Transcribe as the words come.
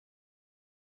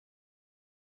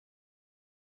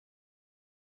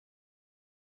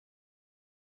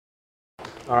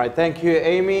All right, thank you,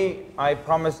 Amy. I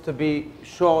promise to be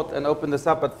short and open this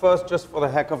up, but first, just for the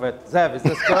heck of it. Zev, is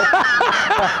this good? All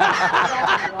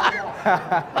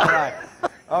right.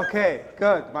 Okay,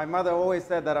 good. My mother always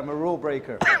said that I'm a rule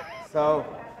breaker, so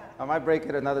I might break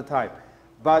it another time.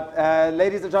 But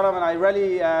ladies and gentlemen, I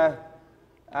really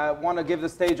want to give the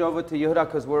stage over to Yehuda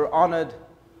because we're honored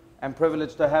and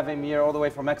privileged to have him here all the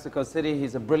way from Mexico City.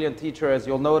 He's a brilliant teacher, as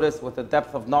you'll notice, with a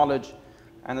depth of knowledge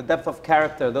and a depth of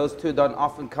character. Those two don't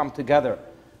often come together.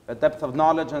 A depth of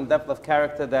knowledge and depth of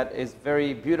character that is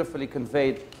very beautifully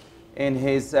conveyed in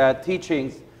his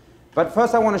teachings. But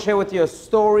first I want to share with you a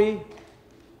story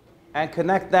and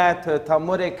connect that to a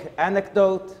Talmudic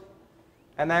anecdote,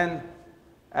 and then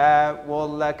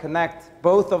we'll connect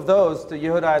both of those to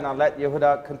Yehuda, and I'll let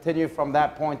Yehuda continue from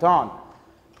that point on.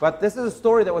 But this is a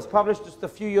story that was published just a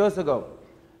few years ago.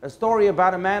 A story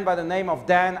about a man by the name of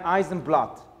Dan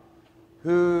Eisenblatt,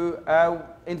 who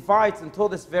invites, until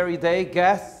this very day,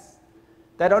 guests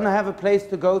that don't have a place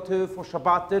to go to for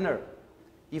Shabbat dinner.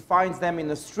 He finds them in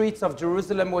the streets of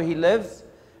Jerusalem where he lives,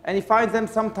 and he finds them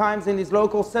sometimes in his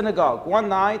local synagogue. One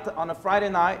night, on a Friday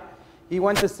night, he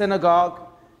went to synagogue.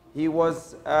 He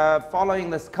was following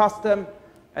this custom,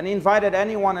 and he invited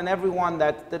anyone and everyone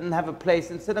that didn't have a place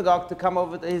in synagogue to come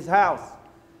over to his house.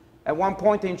 At one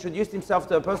point, he introduced himself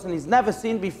to a person he's never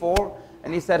seen before,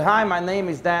 and he said, "Hi, my name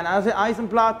is Dan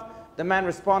Eisenblatt." The man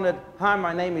responded, "Hi,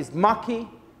 my name is Maki."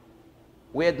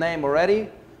 Weird name already.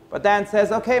 But Dan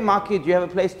says, "Okay, Maki, do you have a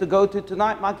place to go to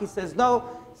tonight?" Maki says, "No."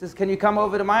 He says, "Can you come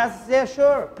over to my house?" He says, "Yeah,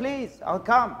 sure, please, I'll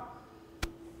come."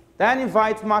 Dan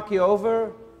invites Maki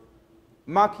over.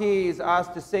 Maki is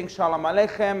asked to sing Shalom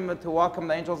Aleichem, to welcome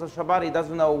the angels of Shabbat. He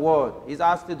doesn't know a word. He's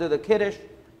asked to do the Kiddush.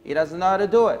 He doesn't know how to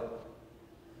do it.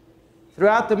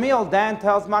 Throughout the meal, Dan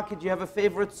tells Maki, "Do you have a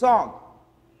favorite song?"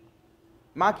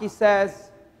 Maki says,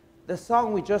 "The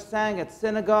song we just sang at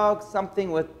synagogue,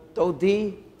 something with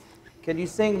Dodi. Can you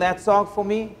sing that song for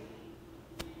me?"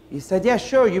 He said, "Yeah,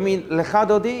 sure. You mean Lecha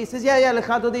Dodi?" He says, "Yeah,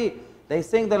 Lecha Dodi." They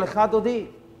sing the Lecha Dodi.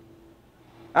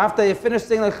 After they finish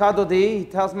singing Lecha Dodi, he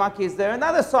tells Maki, "Is there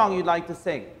another song you'd like to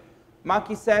sing?"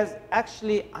 Maki says,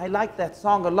 "Actually, I like that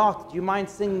song a lot. Do you mind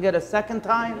singing it a second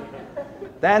time?"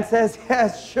 Dan says,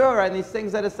 "Yes, sure." And he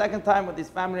sings it a second time with his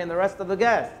family and the rest of the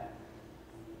guests.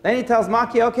 Then he tells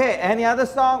Maki, "Okay, any other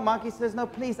song?" Maki says, "No,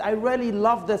 please, I really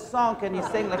love this song. Can you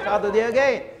sing Lecha Dodi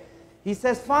again?" He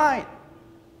says, "Fine."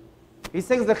 He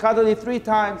sings Lecha Dodi 3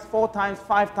 times, 4 times,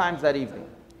 5 times that evening.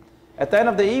 At the end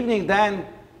of the evening, Dan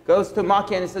goes to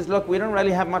Maki and he says, "Look, we don't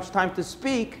really have much time to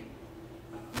speak,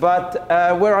 but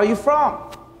where are you from?"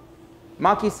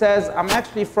 Maki says, "I'm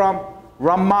actually from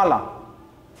Ramallah."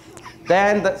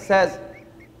 Dan says,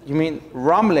 "You mean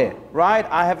Ramle, right?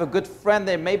 I have a good friend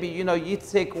there. Maybe you know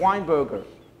Yitzhak Weinberger."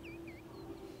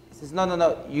 He says,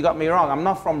 No, you got me wrong. I'm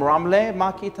not from Ramle."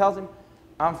 Maki tells him,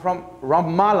 "I'm from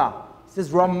Ramallah." He says,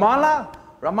 "Ramallah?"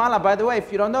 Ramallah, by the way,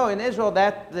 if you don't know, in Israel,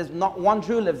 there's not one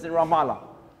Jew lives in Ramallah.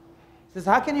 He says,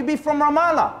 "How can you be from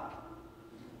Ramallah?"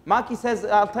 Maki says,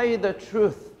 "I'll tell you the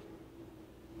truth.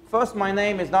 First, my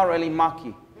name is not really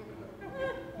Maki.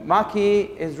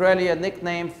 Maki is really a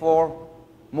nickname for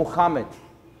Muhammad.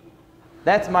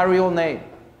 That's my real name.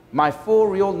 My full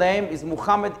real name is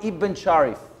Muhammad ibn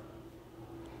Sharif."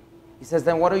 He says,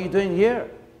 "Then what are you doing here?"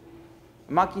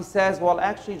 Maki says, "Well,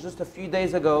 actually, just a few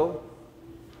days ago,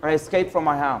 I escaped from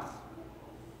my house.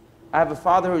 I have a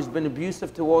father who's been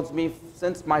abusive towards me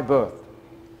since my birth.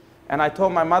 And I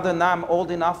told my mother, now I'm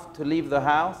old enough to leave the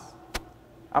house.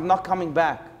 I'm not coming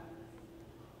back."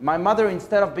 My mother,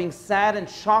 instead of being sad and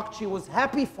shocked, she was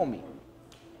happy for me.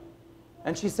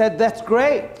 And she said, "That's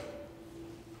great.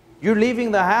 You're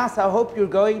leaving the house. I hope you're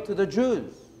going to the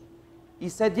Jews." He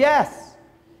said, "Yes."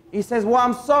 He says, "Well,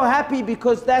 I'm so happy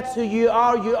because that's who you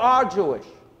are. You are Jewish."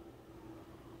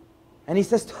 And he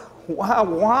says, "Wow,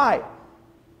 why?"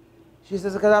 She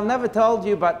says, "Because I've never told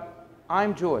you, but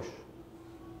I'm Jewish.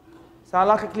 So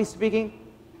halakhically speaking,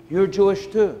 you're Jewish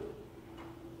too.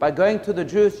 By going to the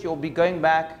Jews, you'll be going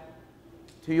back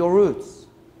to your roots."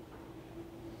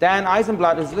 Dan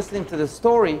Eisenblatt, who's listening to the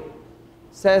story,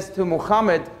 says to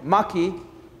Muhammad, "Maki,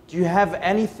 do you have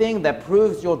anything that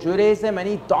proves your Judaism?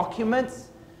 Any documents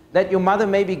that your mother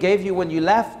maybe gave you when you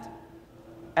left?"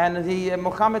 And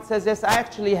Muhammad says, "Yes, I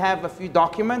actually have a few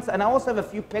documents, and I also have a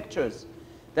few pictures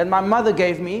that my mother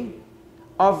gave me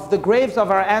of the graves of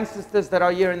our ancestors that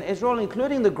are here in Israel,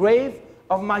 including the grave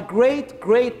of my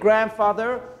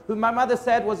great-great-grandfather, who my mother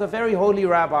said was a very holy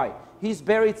rabbi. He's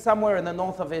buried somewhere in the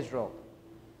north of Israel."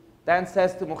 Dan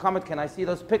says to Muhammad, "Can I see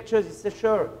those pictures?" He says,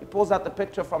 "Sure." He pulls out the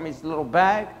picture from his little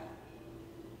bag,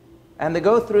 and they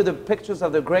go through the pictures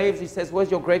of the graves. He says,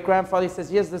 "Where's your great-grandfather?" He says,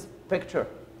 "Here's this picture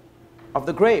of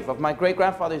the grave of my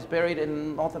great-grandfather who's buried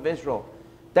in north of Israel.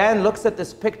 Dan looks at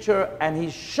this picture and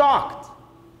he's shocked.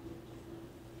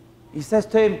 He says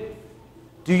to him,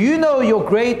 do you know who your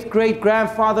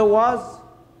great-great-grandfather was?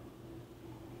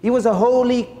 He was a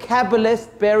holy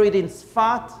Kabbalist buried in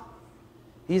Sfat.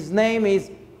 His name is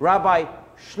Rabbi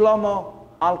Shlomo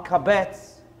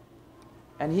Alkabetz,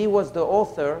 and he was the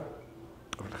author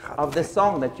of the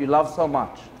song that you love so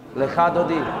much, Lecha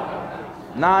Dodi.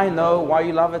 Now I know why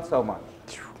you love it so much.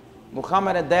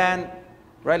 Muhammad and Dan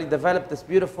really developed this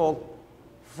beautiful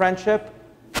friendship.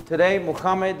 Today,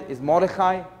 Muhammad is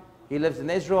Mordechai. He lives in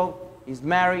Israel. He's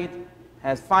married,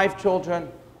 has 5 children,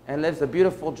 and lives a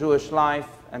beautiful Jewish life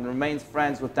and remains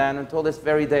friends with Dan until this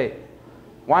very day.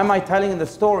 Why am I telling the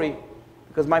story?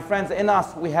 Because, my friends, in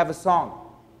us, we have a song.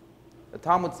 The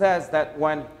Talmud says that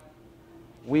when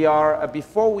we are,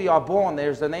 before we are born,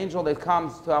 there's an angel that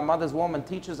comes to our mother's womb and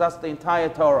teaches us the entire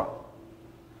Torah.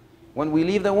 When we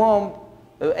leave the womb,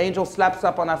 the angel slaps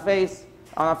up on our face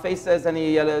says, and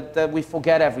that we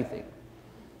forget everything.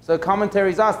 So the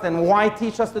commentaries ask, then why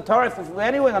teach us the Torah if we're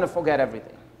anyway going to forget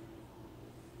everything?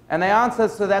 And the answer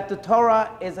is so that the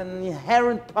Torah is an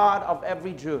inherent part of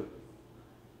every Jew.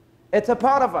 It's a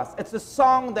part of us. It's a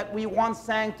song that we once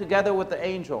sang together with the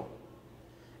angel.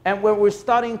 And when we're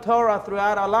studying Torah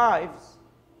throughout our lives,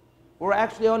 we're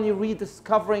actually only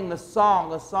rediscovering the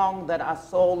song, a song that our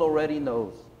soul already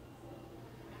knows.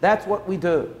 That's what we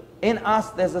do. In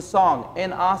us, there's a song.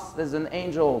 In us, there's an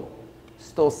angel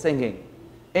still singing.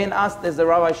 In us, there's a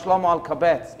Rabbi Shlomo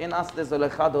Al-Kabetz. In us, there's a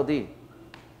Lecha Dodi.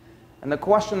 And the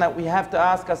question that we have to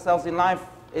ask ourselves in life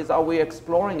is, are we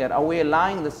exploring it? Are we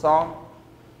allowing the song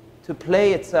to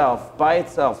play itself, by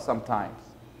itself sometimes?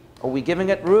 Are we giving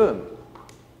it room?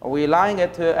 Are we allowing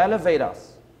it to elevate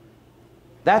us?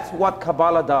 That's what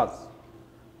Kabbalah does.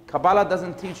 Kabbalah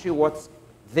doesn't teach you what's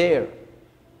there.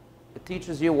 It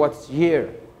teaches you what's here.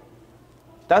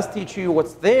 It does teach you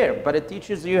what's there, but it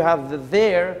teaches you how the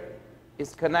there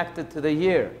is connected to the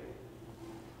here.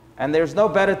 And there's no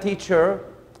better teacher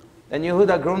than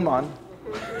Yehuda Grundman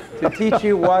to teach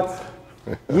you what's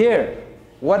here.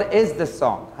 What is the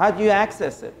song? How do you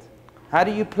access it? How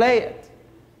do you play it?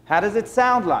 How does it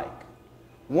sound like?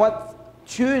 What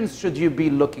tunes should you be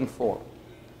looking for?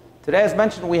 Today, as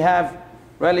mentioned, we have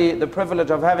really the privilege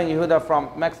of having Yehuda from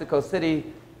Mexico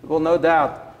City, who will no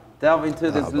doubt delve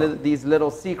into these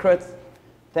little secrets.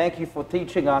 Thank you for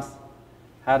teaching us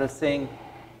how to sing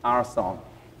our song.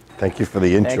 Thank you for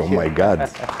the intro, my God.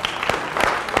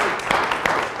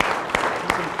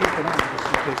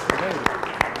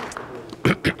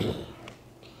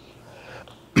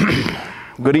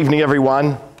 Good evening,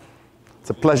 everyone. It's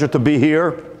a pleasure to be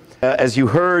here. As you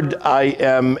heard, I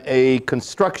am a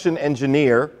construction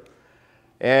engineer,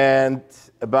 and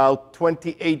about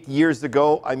 28 years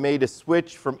ago, I made a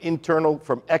switch from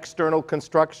external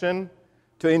construction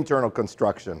to internal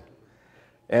construction.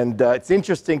 And it's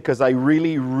interesting because I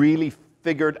really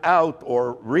figured out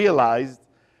or realized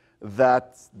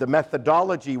that the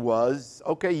methodology was,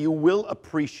 okay, you will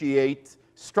appreciate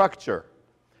structure,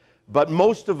 but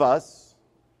most of us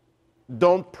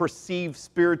don't perceive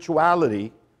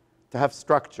spirituality to have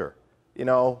structure. You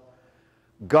know,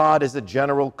 God is a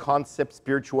general concept,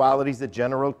 spirituality is a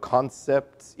general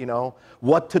concept, you know,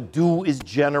 what to do is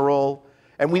general,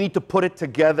 and we need to put it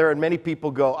together, and many people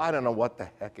go, I don't know what the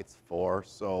heck it's for,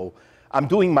 so I'm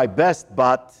doing my best,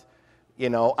 but, you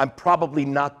know, I'm probably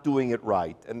not doing it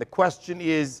right. And the question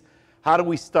is, how do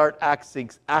we start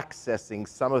accessing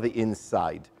some of the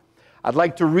inside? I'd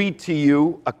like to read to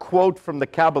you a quote from the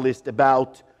Kabbalist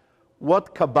about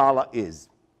what Kabbalah is.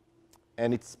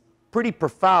 And it's pretty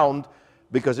profound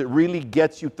because it really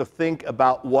gets you to think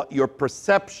about what your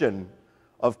perception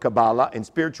of Kabbalah and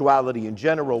spirituality in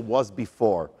general was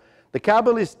before. The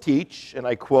Kabbalists teach, and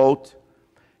I quote,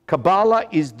 Kabbalah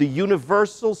is the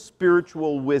universal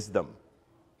spiritual wisdom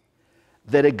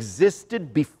that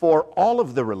existed before all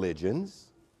of the religions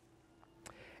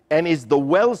and is the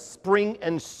wellspring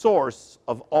and source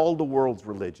of all the world's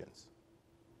religions.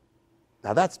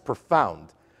 Now that's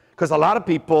profound, because a lot of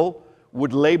people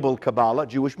would label Kabbalah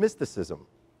Jewish mysticism,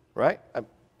 right?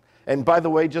 And by the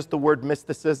way, just the word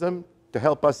mysticism, to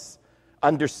help us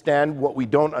understand what we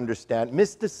don't understand,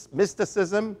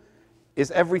 mysticism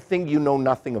is everything you know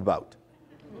nothing about.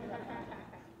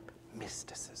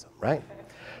 Mysticism, right?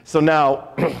 So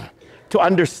now, to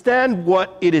understand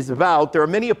what it is about, there are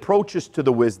many approaches to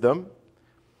the wisdom.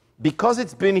 Because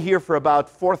it's been here for about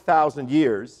 4,000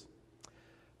 years,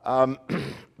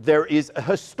 there is a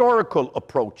historical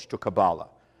approach to Kabbalah.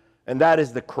 And that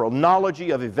is the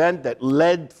chronology of event that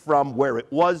led from where it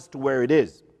was to where it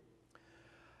is.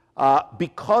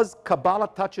 Because Kabbalah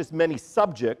touches many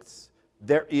subjects,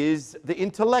 there is the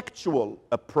intellectual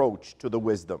approach to the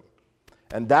wisdom.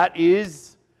 And that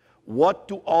is, what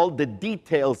do all the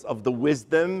details of the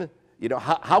wisdom,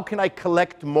 how can I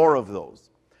collect more of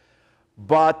those?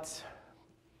 But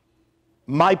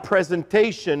my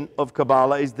presentation of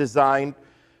Kabbalah is designed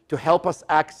to help us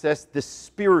access the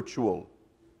spiritual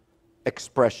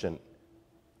expression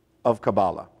of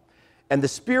Kabbalah. And the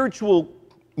spiritual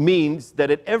means that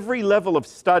at every level of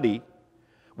study,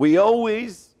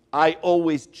 I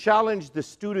always challenge the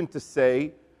student to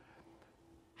say,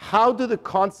 how do the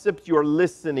concepts you're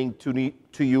listening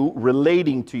to you,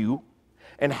 relating to you,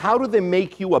 and how do they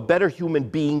make you a better human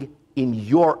being in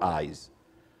your eyes?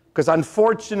 Because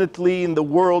unfortunately, in the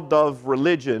world of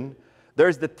religion,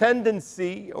 there's the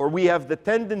tendency, or we have the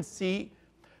tendency,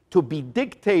 to be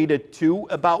dictated to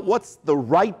about what's the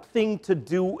right thing to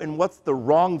do and what's the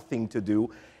wrong thing to do.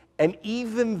 And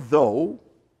even though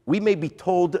we may be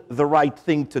told the right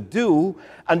thing to do,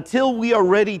 until we are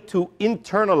ready to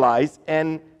internalize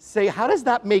and say, how does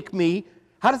that make me,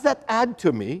 how does that add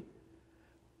to me?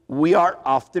 We are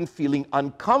often feeling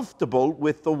uncomfortable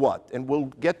with the what. And we'll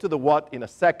get to the what in a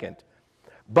second.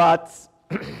 But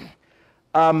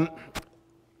I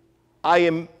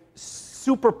am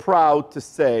super proud to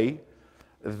say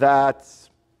that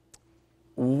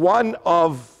one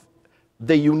of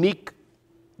the unique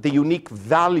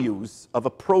values of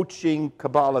approaching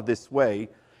Kabbalah this way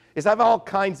is I have all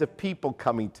kinds of people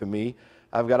coming to me.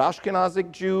 I've got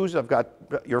Ashkenazic Jews, I've got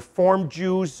Reform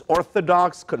Jews,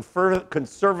 Orthodox,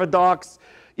 Conservadox,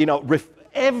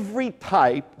 every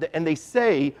type, and they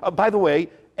say, by the way,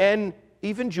 and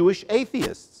even Jewish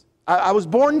atheists. I was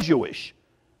born Jewish,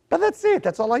 but that's it,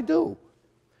 that's all I do.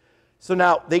 So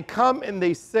now they come and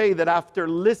they say that after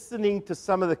listening to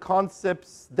some of the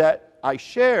concepts that I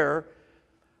share,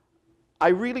 I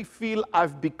really feel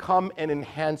I've become an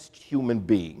enhanced human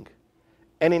being,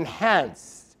 an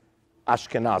enhanced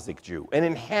Ashkenazic Jew, an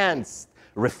enhanced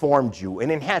Reform Jew, an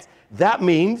enhanced. That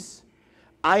means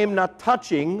I am not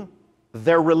touching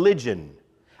their religion.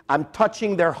 I'm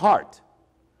touching their heart.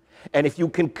 And if you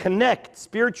can connect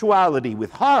spirituality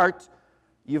with heart,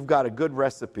 you've got a good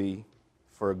recipe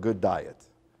for a good diet.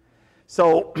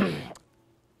 So,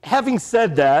 having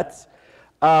said that,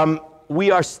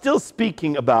 we are still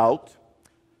speaking about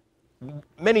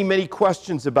many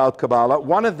questions about Kabbalah.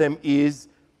 One of them is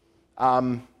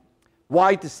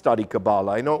why to study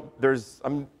Kabbalah. I know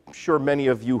I'm sure many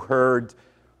of you heard,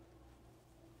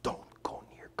 don't go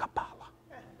near Kabbalah.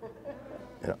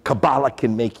 Kabbalah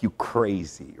can make you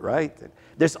crazy, right?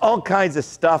 There's all kinds of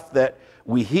stuff that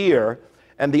we hear,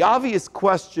 and the obvious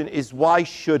question is, why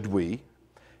should we?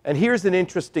 And here's an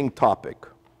interesting topic.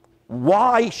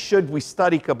 Why should we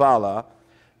study Kabbalah?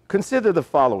 Consider the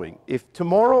following. If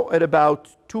tomorrow at about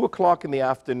 2 o'clock in the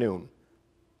afternoon,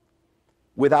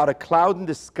 without a cloud in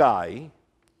the sky,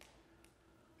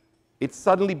 it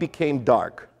suddenly became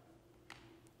dark,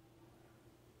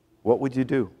 what would you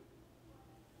do?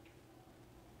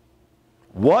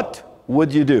 What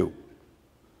would you do?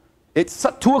 It's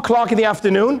 2 o'clock in the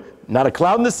afternoon, not a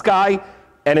cloud in the sky,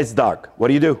 and it's dark. What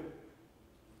do you do?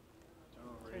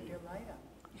 Turn your light on.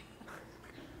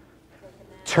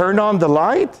 Turn on the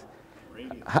light?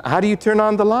 How do you turn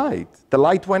on the light? The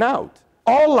light went out.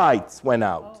 All lights went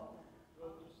out.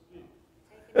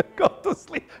 Go to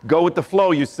sleep. Go with the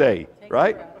flow, you say,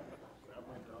 right?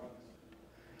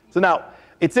 So now,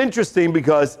 it's interesting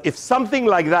because if something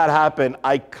like that happened,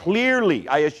 I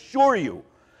assure you,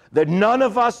 that none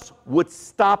of us would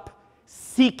stop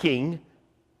seeking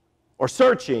or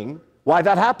searching why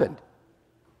that happened.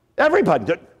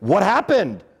 Everybody, what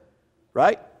happened,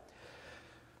 right?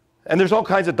 And there's all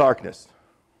kinds of darkness.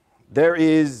 There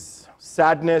is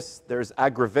sadness, there's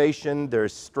aggravation,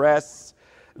 there's stress,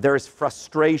 there's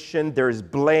frustration, there's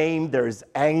blame, there's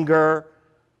anger.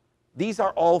 These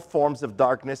are all forms of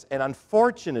darkness, and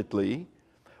unfortunately,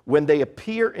 when they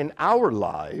appear in our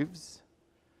lives,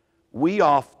 we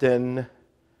often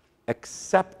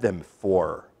accept them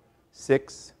for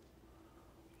 6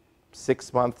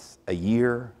 months, a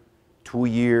year, 2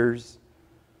 years,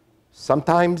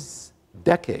 sometimes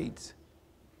decades.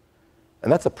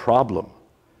 And that's a problem.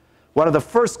 One of the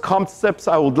first concepts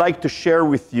I would like to share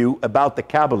with you about the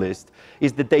Kabbalists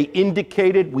is that they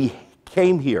indicated we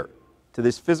came here to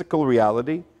this physical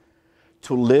reality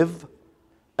to live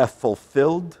a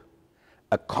fulfilled,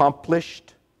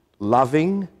 accomplished,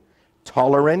 loving,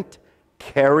 tolerant,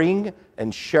 caring,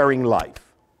 and sharing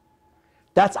life.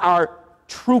 That's our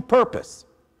true purpose.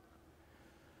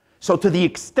 So to the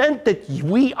extent that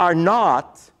we are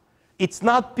not, it's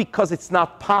not because it's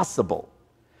not possible.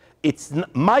 It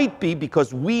might be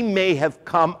because we may have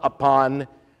come upon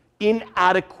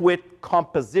inadequate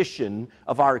composition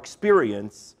of our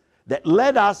experience that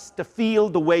led us to feel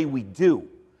the way we do.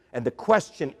 And the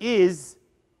question is,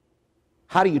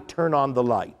 how do you turn on the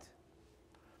light?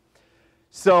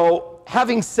 So,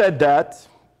 having said that,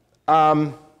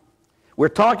 we're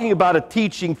talking about a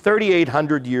teaching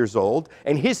 3,800 years old,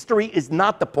 and history is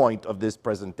not the point of this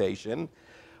presentation,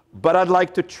 but I'd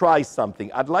like to try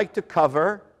something. I'd like to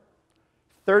cover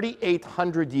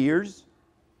 3,800 years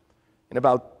in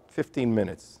about 15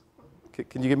 minutes.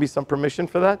 Can you give me some permission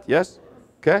for that? Yes?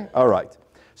 Okay? All right.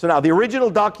 So now, the original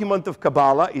document of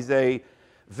Kabbalah is a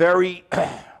very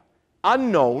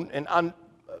unknown and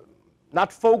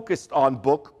not focused on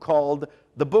book called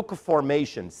the Book of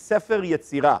Formation, Sefer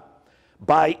Yetzirah,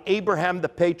 by Abraham the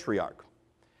Patriarch.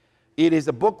 It is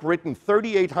a book written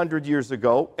 3,800 years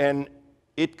ago, and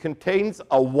it contains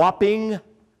a whopping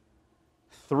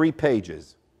 3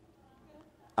 pages.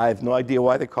 I have no idea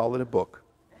why they call it a book.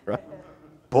 Right?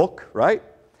 Book, right?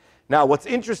 Now, what's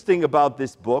interesting about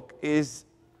this book is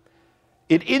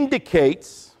it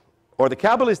indicates, or the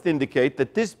Kabbalists indicate,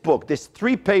 that this book, this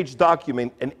 3-page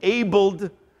document,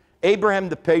 enabled Abraham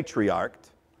the Patriarch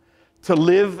to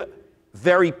live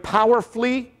very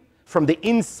powerfully from the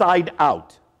inside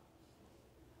out.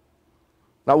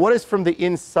 Now, what does from the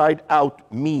inside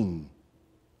out mean?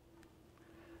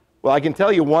 Well, I can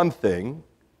tell you one thing.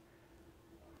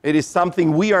 It is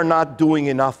something we are not doing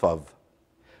enough of.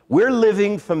 We're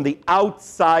living from the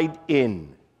outside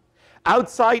in.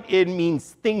 Outside in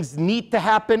means things need to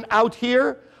happen out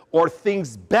here, or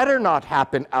things better not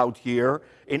happen out here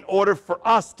in order for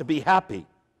us to be happy.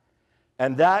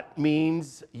 And that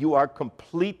means you are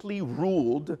completely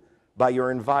ruled by your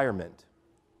environment.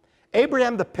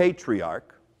 Abraham the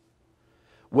Patriarch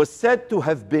was said to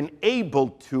have been able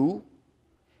to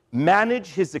manage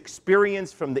his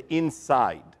experience from the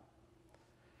inside.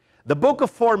 The Book of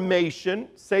Formation,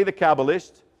 say the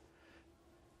Kabbalists,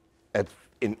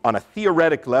 on a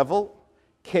theoretic level,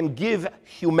 can give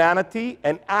humanity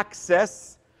an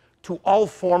access to all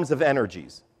forms of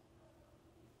energies.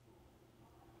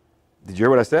 Did you hear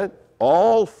what I said?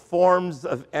 All forms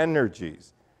of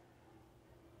energies.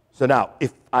 So now,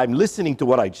 if I'm listening to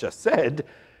what I just said,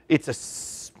 it's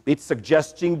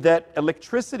suggesting that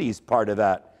electricity is part of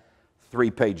that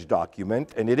 3-page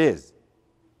document, and it is.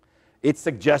 It's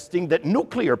suggesting that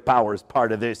nuclear power is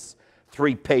part of this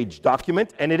 3-page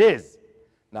document, and it is.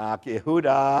 Nah,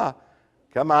 Yehuda,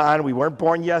 come on, we weren't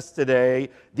born yesterday.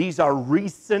 These are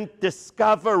recent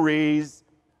discoveries.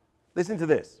 Listen to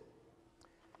this.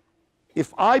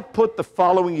 If I put the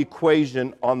following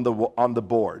equation on the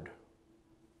board,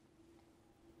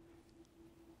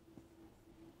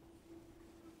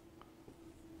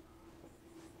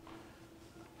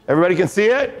 everybody can see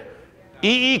it?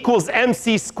 E equals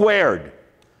mc squared.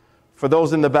 For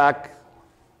those in the back,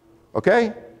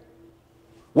 okay?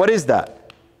 What is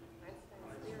that?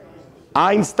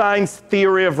 Einstein's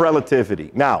theory of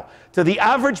relativity. Now, to the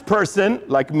average person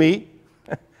like me,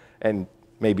 and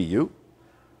maybe you,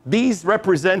 these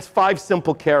represent 5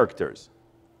 simple characters.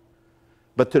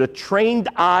 But to the trained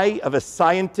eye of a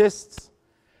scientist,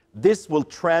 this will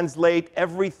translate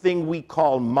everything we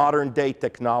call modern-day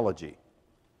technology.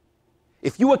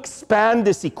 If you expand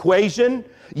this equation,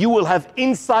 you will have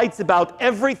insights about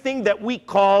everything that we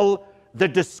call the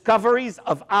discoveries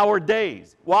of our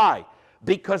days. Why?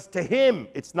 Because to him,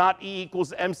 it's not E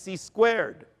equals mc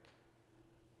squared.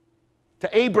 To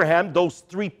Abraham, those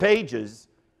 3 pages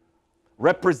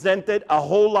represented a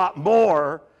whole lot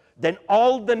more than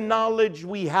all the knowledge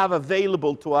we have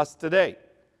available to us today.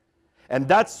 And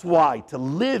that's why to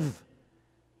live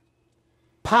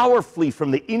powerfully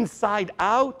from the inside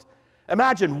out,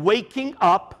 imagine waking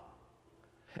up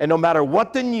and no matter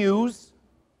what the news,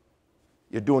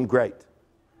 you're doing great.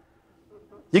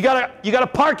 You got a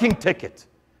parking ticket.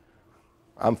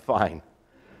 I'm fine.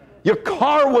 Your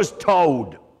car was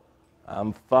towed.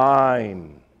 I'm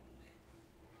fine.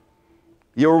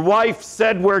 Your wife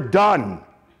said we're done.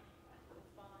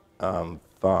 I'm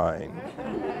fine.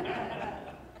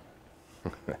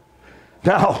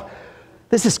 Now,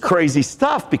 this is crazy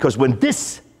stuff because when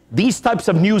these types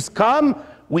of news come,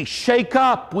 we shake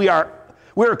up.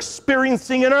 We're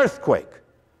experiencing an earthquake.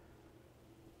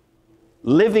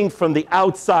 Living from the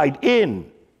outside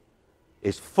in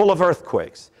is full of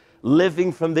earthquakes.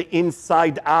 Living from the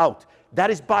inside out.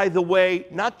 That is, by the way,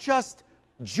 not just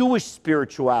Jewish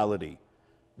spirituality,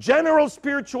 general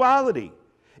spirituality.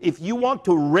 If you want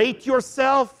to rate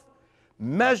yourself,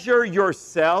 measure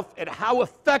yourself at how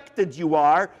affected you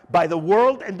are by the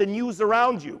world and the news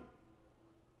around you.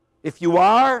 If you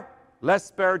are, less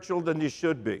spiritual than you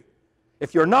should be.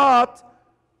 If you're not,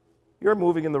 you're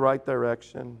moving in the right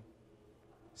direction.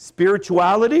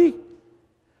 Spirituality,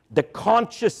 the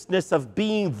consciousness of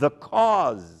being the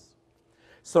cause.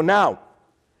 So now,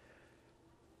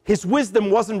 his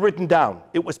wisdom wasn't written down.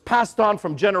 It was passed on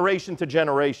from generation to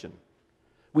generation.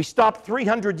 We stopped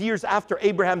 300 years after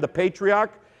Abraham the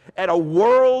patriarch at a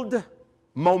world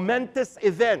momentous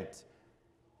event,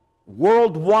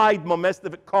 worldwide momentous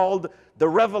event called the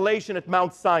revelation at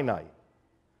Mount Sinai.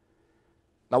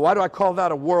 Now, why do I call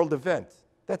that a world event?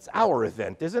 That's our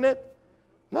event, isn't it?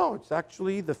 No, it's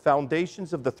actually the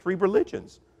foundations of the three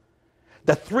religions.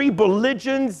 The three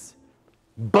religions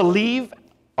believe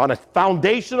on a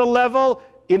foundational level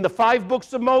in the 5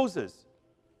 books of Moses,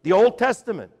 the Old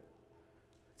Testament.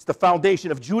 It's the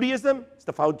foundation of Judaism, it's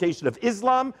the foundation of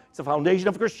Islam, it's the foundation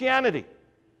of Christianity.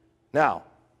 Now,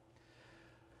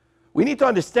 we need to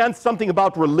understand something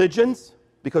about religions,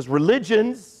 because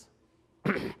religions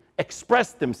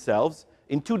express themselves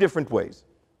in 2 different ways.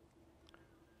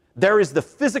 There is the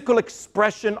physical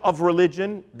expression of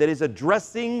religion that is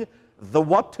addressing the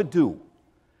what to do.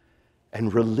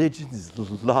 And religions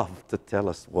love to tell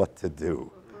us what to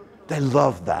do. They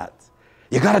love that.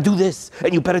 You got to do this,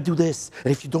 and you better do this.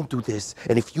 And if you don't do this,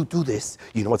 and if you do this,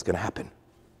 you know what's going to happen.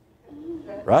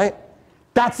 Right?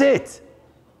 That's it.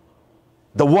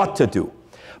 The what to do.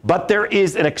 But there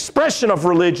is an expression of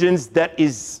religions that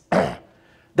is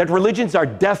that religions are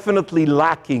definitely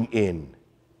lacking in.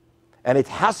 And it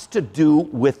has to do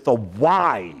with the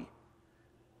why.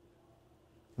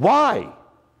 Why?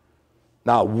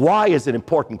 Now, why is an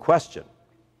important question.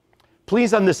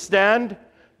 Please understand,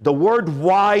 the word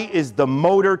why is the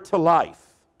motor to life.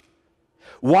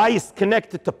 Why is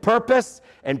connected to purpose,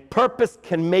 and purpose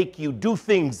can make you do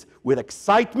things with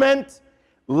excitement.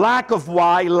 Lack of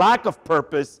why, lack of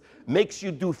purpose, makes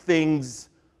you do things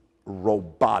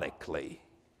robotically.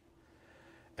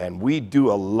 And we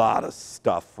do a lot of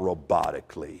stuff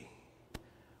robotically.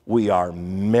 We are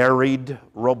married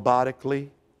robotically.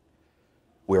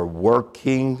 We're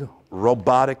working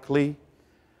robotically.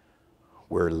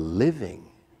 We're living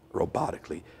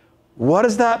robotically. What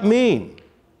does that mean?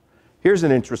 Here's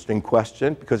an interesting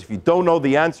question, because if you don't know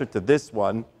the answer to this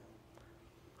one,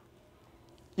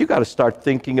 you got to start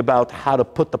thinking about how to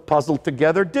put the puzzle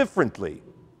together differently.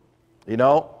 You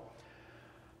know,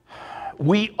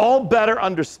 we all better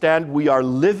understand we are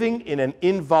living in an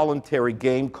involuntary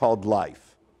game called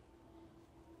life.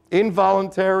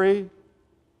 Involuntary.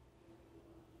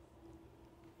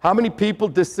 How many people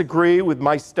disagree with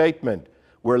my statement?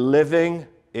 We're living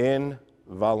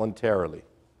involuntarily.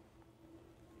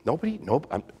 Nobody? Nope.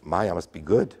 I must be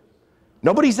good.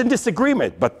 Nobody's in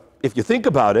disagreement, but if you think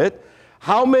about it,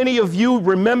 how many of you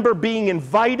remember being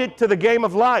invited to the game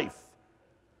of life?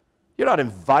 You're not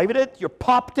invited, you're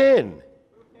popped in.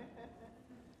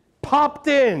 Popped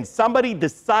in. Somebody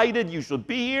decided you should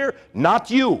be here, not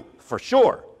you, for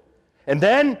sure. And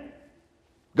then,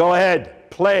 go ahead,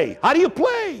 play. How do you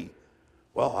play?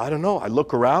 Well, I don't know. I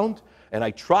look around and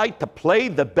I try to play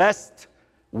the best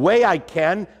way I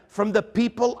can from the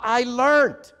people I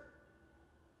learned.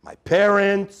 My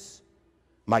parents,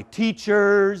 my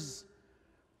teachers,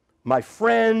 my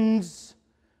friends,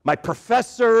 my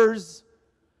professors,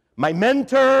 my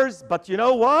mentors. But you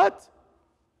know what?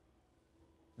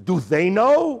 Do they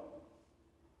know?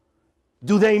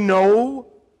 Do they know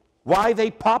why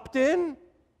they popped in?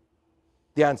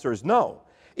 The answer is no.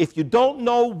 If you don't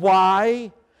know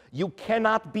why, you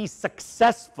cannot be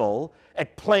successful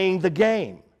at playing the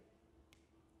game.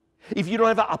 If you don't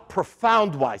have a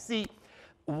profound why. See,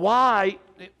 why,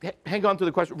 hang on to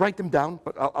the question, write them down,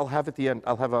 but I'll have at the end,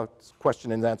 I'll have a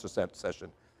question and answer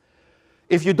session.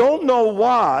 If you don't know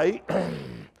why,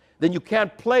 then you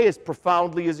can't play as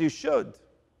profoundly as you should.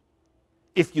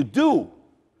 If you do,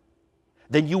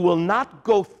 then you will not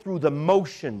go through the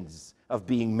motions of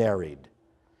being married.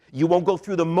 You won't go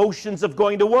through the motions of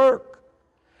going to work.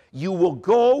 You will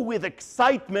go with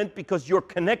excitement because you're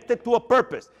connected to a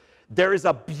purpose. There is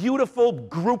a beautiful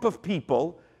group of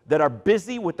people that are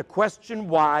busy with the question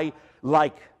why,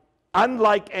 like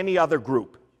unlike any other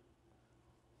group.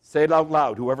 Say it out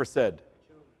loud, whoever said.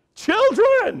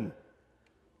 Children!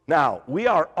 Now, we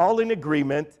are all in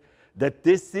agreement that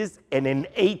this is an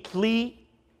innately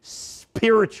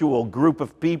spiritual group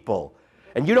of people.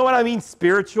 And you know what I mean,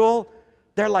 spiritual?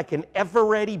 They're like an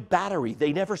ever-ready battery.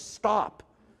 They never stop,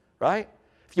 right?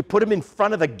 If you put them in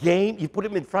front of the game, you put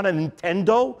them in front of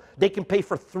Nintendo, they can pay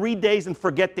for 3 days and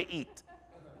forget to eat,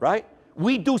 right?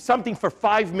 We do something for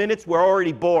 5 minutes, we're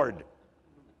already bored.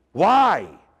 Why?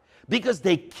 Because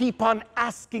they keep on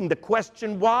asking the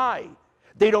question why.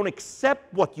 They don't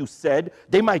accept what you said.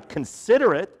 They might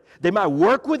consider it. They might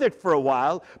work with it for a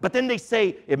while, but then they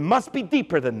say, it must be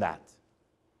deeper than that.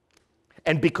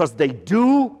 And because they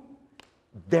do,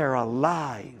 they're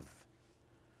alive.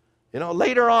 You know,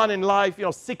 later on in life,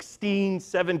 16,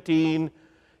 17,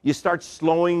 you start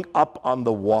slowing up on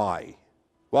the why.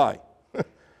 Why?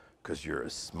 Because you're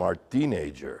a smart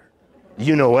teenager.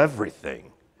 You know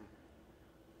everything.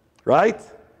 Right?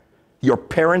 Your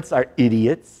parents are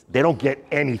idiots. They don't get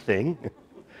anything.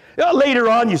 Later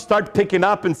on, you start picking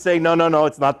up and say, no,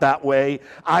 it's not that way.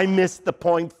 I missed the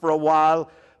point for a while.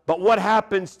 But what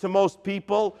happens to most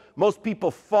people? Most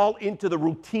people fall into the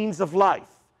routines of life.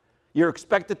 You're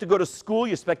expected to go to school.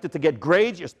 You're expected to get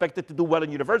grades. You're expected to do well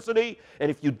in university. And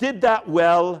if you did that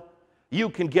well, you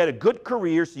can get a good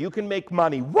career so you can make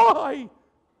money. Why?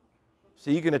 So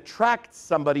you can attract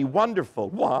somebody wonderful.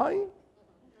 Why?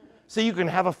 So you can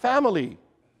have a family.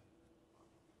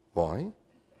 Why?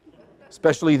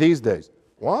 Especially these days.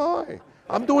 Why?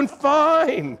 I'm doing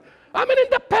fine. I'm an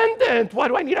independent. Why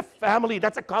do I need a family?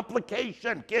 That's a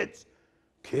complication, kids.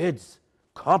 Kids,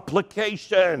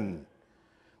 complication.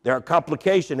 They're a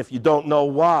complication if you don't know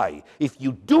why. If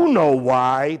you do know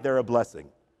why, they're a blessing.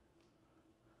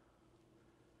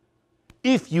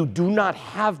 If you do not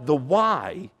have the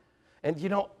why, and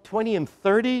 20 and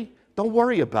 30, don't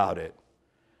worry about it.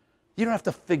 You don't have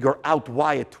to figure out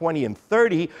why at 20 and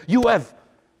 30. You have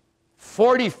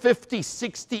 40, 50,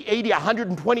 60, 80,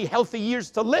 120 healthy years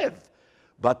to live.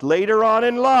 But later on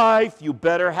in life, you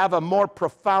better have a more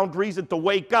profound reason to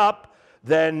wake up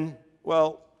than,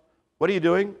 well, what are you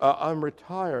doing? I'm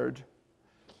retired.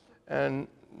 And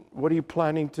what are you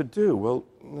planning to do? Well,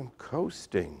 I'm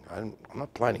coasting. I'm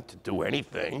not planning to do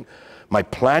anything. My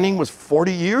planning was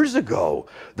 40 years ago.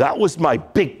 That was my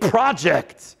big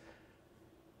project.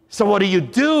 So what do you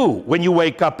do when you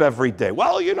wake up every day?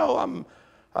 Well,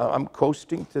 I'm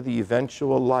coasting to the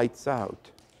eventual lights out.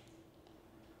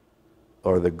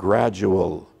 Or the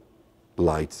gradual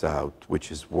lights out,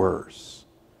 which is worse.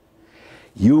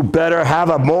 You better have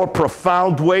a more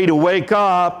profound way to wake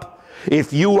up.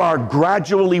 If you are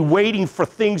gradually waiting for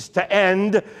things to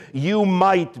end, you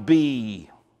might be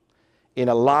in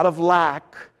a lot of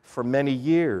lack for many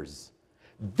years.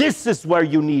 This is where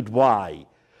you need why.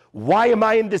 Why am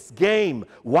I in this game?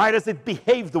 Why does it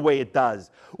behave the way it does?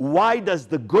 Why does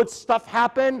the good stuff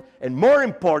happen? And more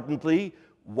importantly,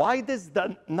 why does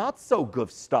the not so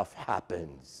good stuff happen?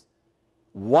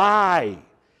 Why?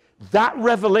 That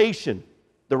revelation,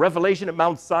 the revelation at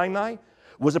Mount Sinai,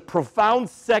 was a profound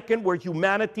second where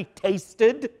humanity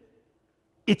tasted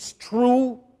its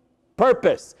true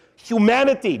purpose.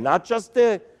 Humanity, not just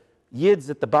the Yids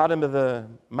at the bottom of the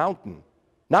mountain.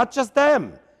 Not just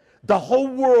them. The whole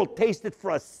world tasted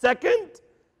for a second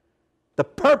the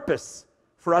purpose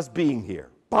for us being here.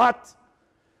 But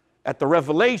at the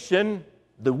revelation,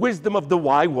 the wisdom of the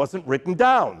why wasn't written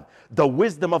down. The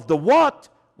wisdom of the what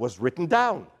was written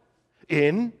down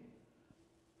in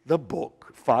the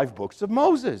book, 5 books of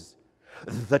Moses.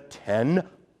 The 10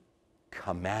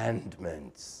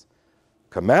 commandments.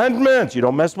 Commandments, you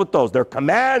don't mess with those. They're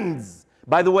commands.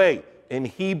 By the way, in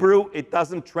Hebrew, it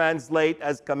doesn't translate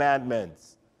as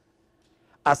commandments.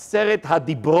 Aseret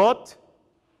Hadibrot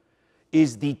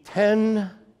is the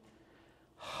 10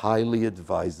 highly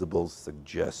advisable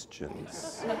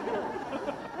suggestions.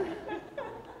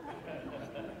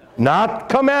 Not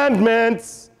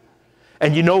commandments.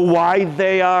 And you know why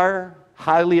they are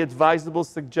highly advisable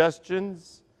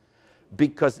suggestions?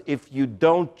 Because if you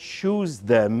don't choose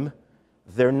them,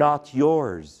 they're not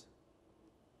yours.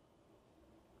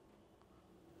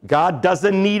 God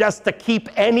doesn't need us to keep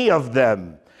any of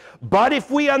them. But if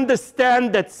we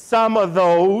understand that some of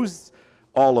those,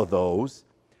 all of those,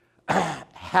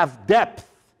 have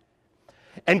depth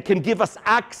and can give us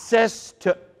access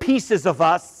to pieces of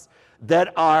us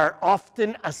that are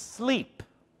often asleep,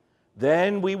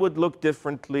 then we would look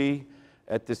differently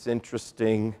at this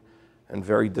interesting and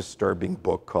very disturbing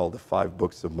book called the 5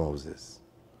 Books of Moses.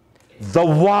 The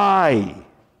why.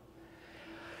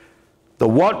 The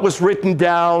what was written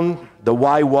down, the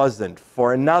why wasn't.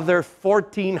 For another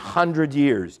 1,400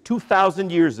 years,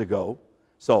 2,000 years ago,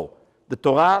 so the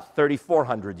Torah,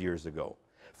 3,400 years ago.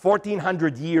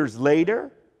 1,400 years later,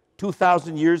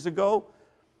 2,000 years ago,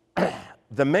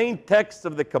 the main text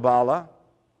of the Kabbalah,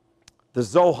 the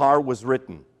Zohar, was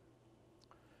written.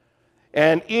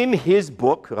 And in his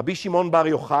book, Rabbi Shimon Bar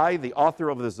Yochai, the author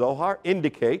of the Zohar,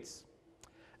 indicates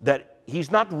that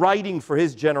he's not writing for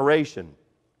his generation.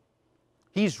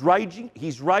 He's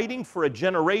writing for a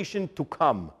generation to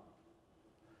come.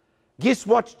 Guess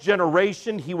what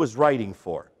generation he was writing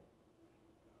for?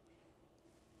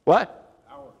 What?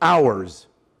 hours.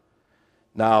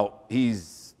 Now,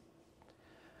 he's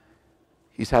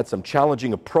had some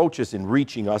challenging approaches in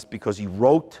reaching us because he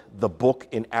wrote the book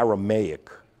in Aramaic.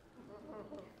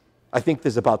 I think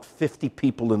there's about 50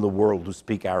 people in the world who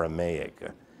speak Aramaic.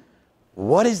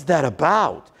 What is that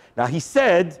about? Now, he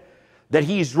said that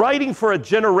he's writing for a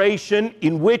generation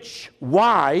in which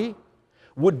why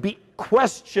would be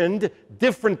questioned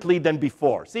differently than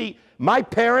before. See, my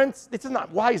parents,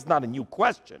 why is not a new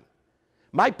question.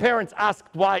 My parents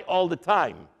asked why all the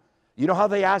time. You know how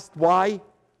they asked why?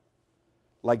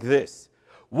 Like this.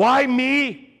 Why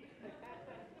me?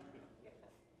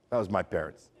 That was my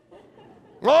parents.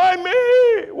 Why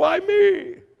me? Why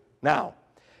me? Now,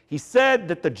 he said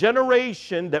that the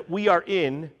generation that we are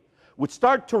in would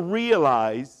start to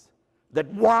realize that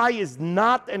why is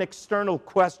not an external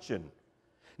question.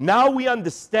 Now we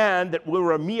understand that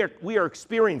we are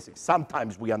experiencing,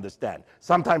 sometimes we understand,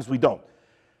 sometimes we don't.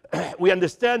 We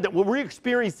understand that when we're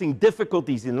experiencing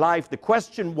difficulties in life, the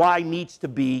question why needs to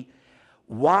be,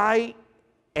 why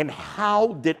and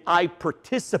how did I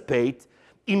participate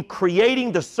in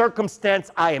creating the circumstance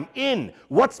I am in?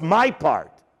 What's my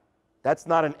part? That's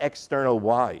not an external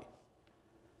why.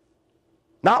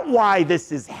 Not why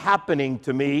this is happening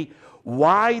to me.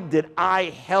 Why did I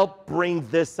help bring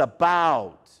this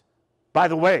about? By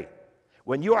the way,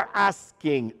 when you are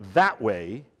asking that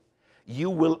way, you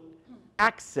will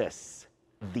access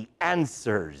the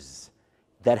answers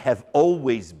that have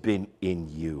always been in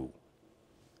you.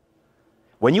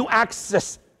 When you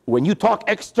talk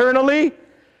externally,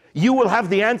 you will have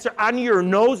the answer on your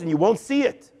nose and you won't see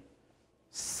it.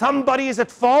 Somebody is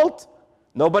at fault?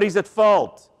 Nobody's at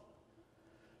fault.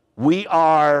 We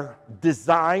are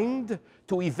designed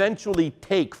to eventually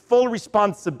take full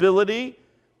responsibility.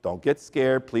 Don't get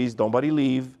scared, please, nobody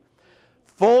leave.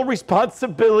 Full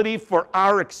responsibility for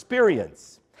our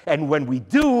experience. And when we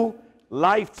do,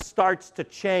 life starts to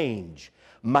change.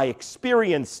 My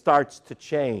experience starts to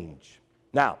change.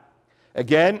 Now,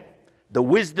 again, the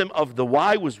wisdom of the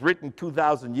why was written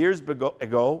 2,000 years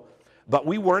ago, but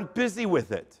we weren't busy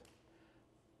with it.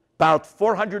 About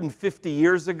 450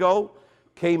 years ago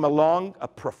came along a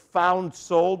profound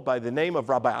soul by the name of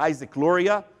Rabbi Isaac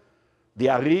Luria, the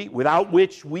Ari, without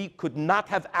which we could not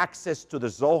have access to the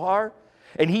Zohar.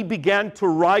 And he began to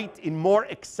write in more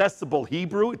accessible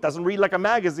Hebrew. It doesn't read like a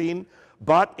magazine,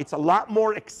 but it's a lot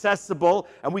more accessible,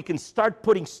 and we can start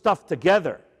putting stuff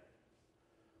together.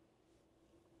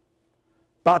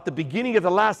 About the beginning of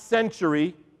the last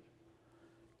century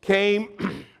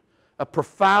came a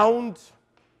profound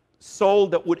soul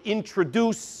that would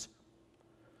introduce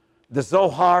the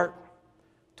Zohar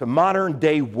to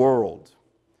modern-day world.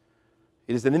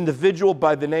 It is an individual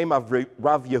by the name of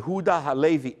Rav Yehuda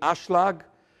Halevi Ashlag.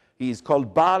 He is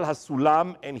called Baal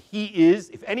HaSulam, and he is,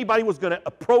 if anybody was going to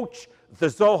approach the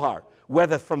Zohar,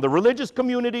 whether from the religious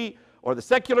community or the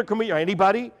secular community or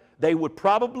anybody, they would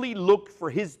probably look for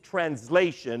his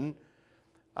translation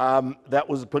that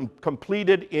was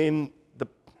completed in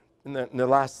the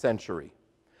last century.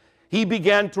 He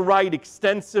began to write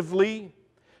extensively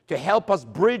to help us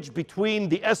bridge between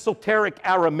the esoteric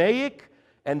Aramaic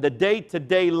and the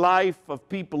day-to-day life of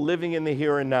people living in the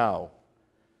here and now.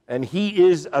 And he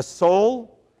is a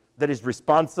soul that is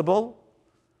responsible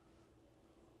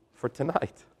for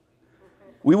tonight.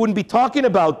 We wouldn't be talking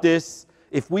about this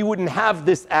if we wouldn't have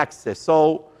this access.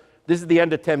 So this is the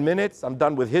end of 10 minutes. I'm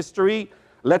done with history.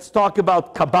 Let's talk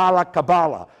about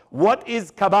Kabbalah. What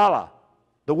is Kabbalah?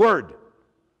 The word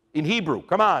in Hebrew.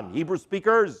 Come on, Hebrew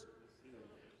speakers.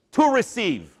 To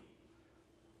receive.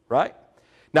 Right?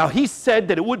 Now, he said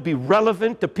that it would be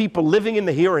relevant to people living in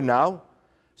the here and now.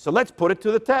 So let's put it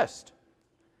to the test.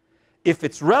 If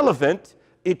it's relevant,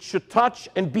 it should touch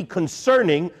and be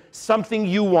concerning something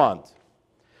you want.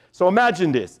 So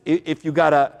imagine this. If you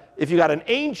got an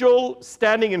angel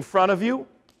standing in front of you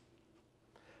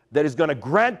that is going to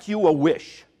grant you a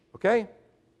wish, okay?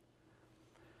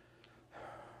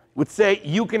 Would say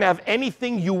you can have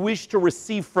anything you wish to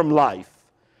receive from life.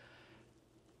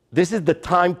 This is the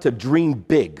time to dream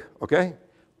big, okay?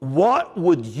 What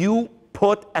would you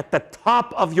put at the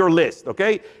top of your list,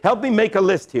 okay? Help me make a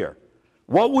list here.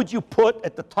 What would you put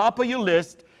at the top of your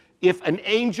list if an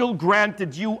angel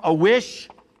granted you a wish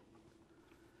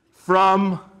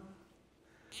from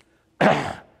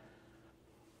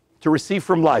to receive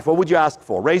from life? What would you ask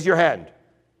for? Raise your hand.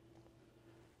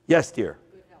 Yes, dear.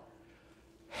 Good health.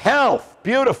 Health,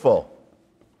 beautiful.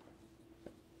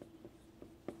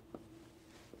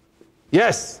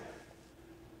 Yes.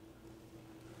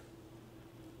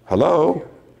 Hello?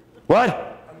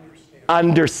 What?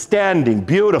 Understanding,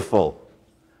 beautiful.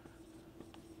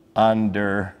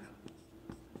 Understanding.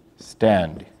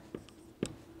 Stand.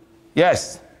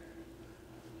 Yes.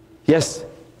 Yes.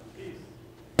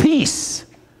 Peace.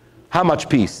 How much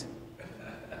peace?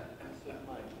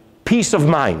 Peace of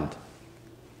mind.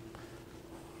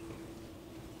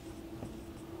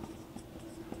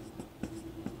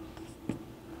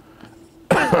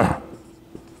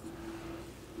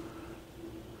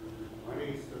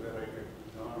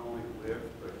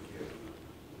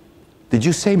 Did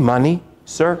you say money,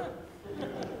 sir?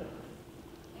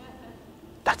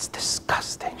 That's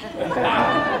disgusting.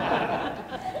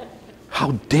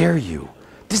 How dare you?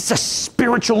 This is a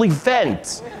spiritual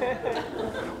event.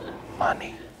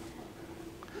 Money.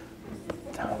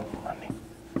 Money.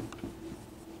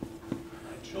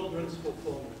 Children's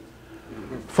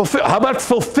fulfillment. How about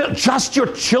fulfill just your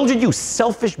children, you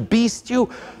selfish beast, you?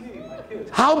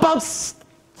 How about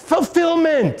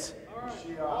fulfillment?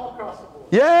 All across the board.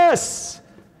 Yes.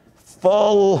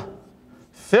 Fulfillment.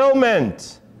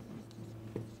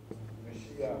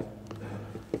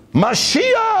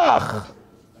 Mashiach.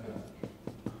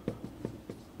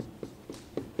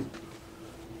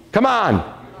 Come on.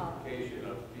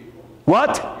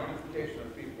 What?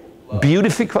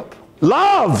 Beautification.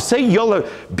 Love. Say YOLO.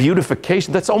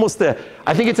 Beautification. That's almost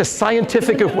I think it's a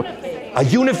scientific, a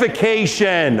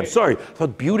unification. I'm sorry. I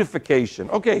thought beautification.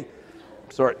 Okay.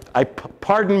 Sorry.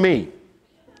 Pardon me.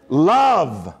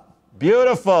 Love.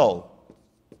 Beautiful.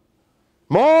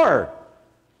 More.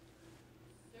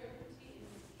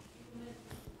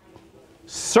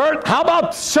 How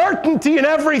about certainty in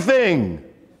everything?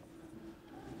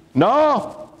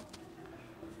 No.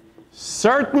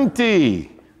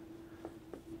 Certainty.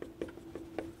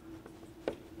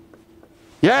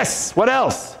 Yes. What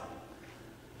else?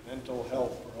 Mental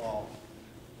health for all.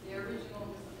 The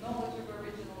original knowledge of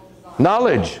original design.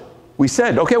 Knowledge. We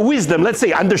said, okay, wisdom. Let's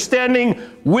see, understanding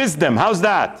wisdom. How's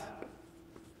that?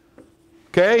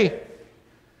 Okay.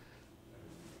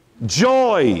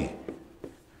 Joy.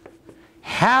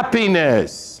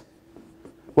 Happiness.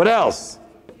 What else?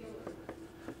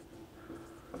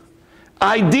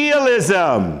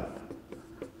 Idealism.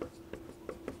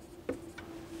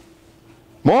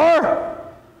 More?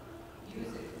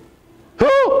 Music.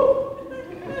 Who?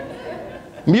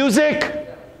 Music?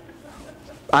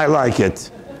 I like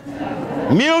it.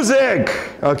 Music.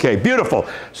 Okay, beautiful.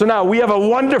 So now we have a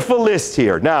wonderful list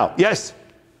here. Now, yes?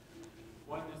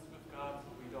 Oneness with God,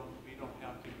 so we don't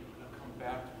have to come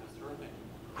back to this earth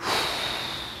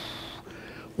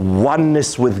anymore.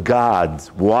 Oneness with God.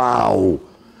 Wow.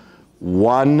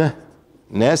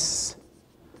 Oneness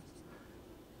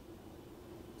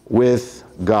with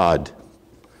God.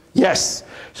 Yes.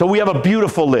 So we have a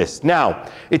beautiful list. Now,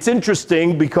 it's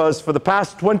interesting because for the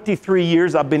past 23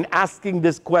 years, I've been asking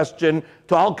this question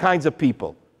to all kinds of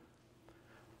people.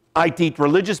 I teach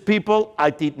religious people,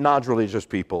 I teach non-religious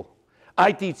people.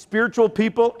 I teach spiritual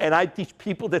people, and I teach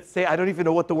people that say, I don't even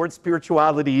know what the word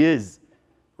spirituality is,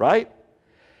 right?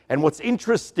 And what's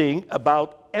interesting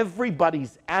about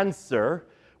everybody's answer,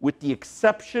 with the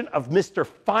exception of Mr.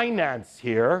 Finance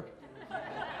here,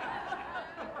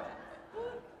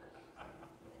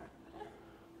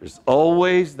 there's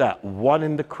always that one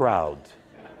in the crowd,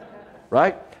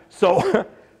 right? So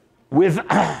with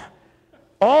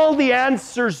all the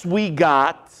answers we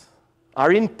got are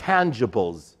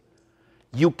intangibles.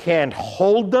 You can't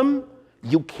hold them,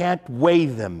 you can't weigh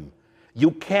them, you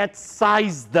can't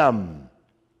size them.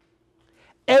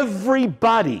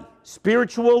 Everybody,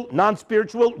 spiritual,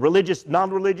 non-spiritual, religious,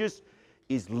 non-religious,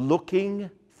 is looking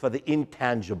for the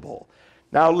intangible.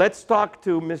 Now let's talk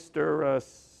to Mr.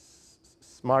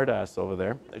 Smartass over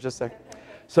there. Just a second.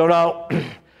 So now,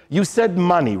 you said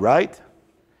money, right?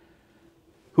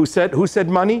 Who said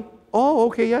money? Oh,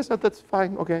 okay, yes, that's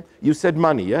fine, okay. You said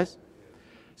money, yes?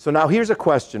 So now here's a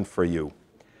question for you.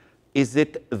 Is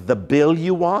it the bill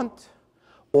you want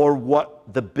or what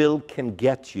the bill can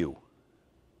get you?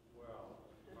 Well,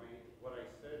 what I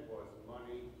said was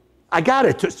money. I got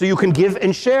it, so you can give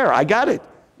and share. I got it,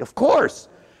 of course.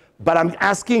 But I'm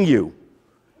asking you,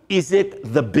 is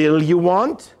it the bill you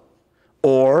want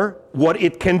or what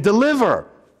it can deliver?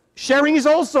 Sharing is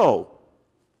also.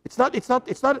 It's not.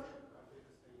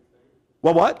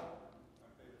 Well, what?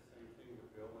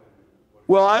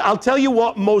 Well, I'll tell you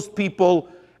what most people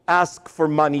ask for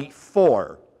money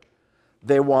for.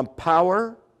 They want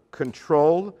power,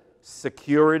 control,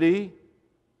 security.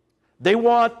 They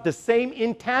want the same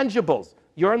intangibles.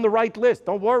 You're on the right list,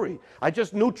 don't worry. I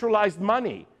just neutralized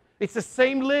money. It's the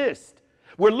same list.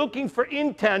 We're looking for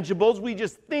intangibles. We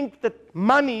just think that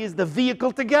money is the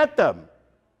vehicle to get them.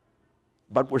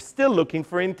 But we're still looking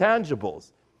for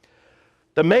intangibles.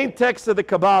 The main text of the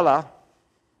Kabbalah,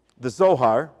 the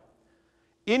Zohar,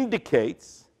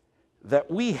 indicates that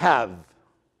we have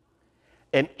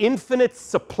an infinite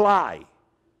supply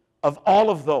of all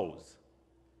of those.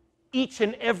 Each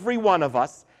and every one of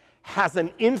us has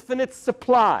an infinite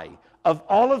supply of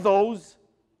all of those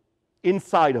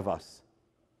inside of us.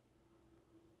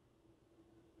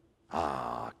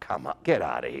 Ah, come on, get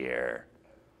out of here.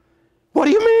 What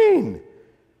do you mean?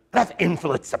 That's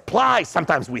infinite supply.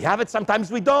 Sometimes we have it, sometimes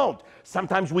we don't.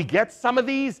 Sometimes we get some of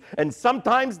these, and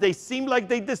sometimes they seem like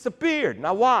they disappeared.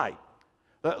 Now, why?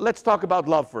 Let's talk about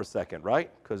love for a second, right?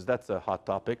 Because that's a hot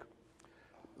topic.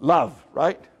 Love,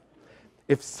 right?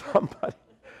 If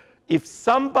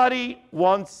somebody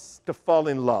wants to fall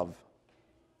in love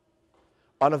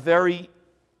on a very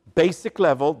basic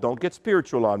level, don't get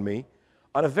spiritual on me,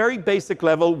 on a very basic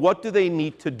level, what do they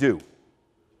need to do?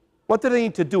 What do they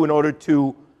need to do in order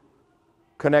to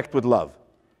connect with love?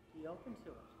 Be open to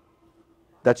it.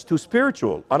 That's too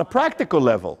spiritual. On a practical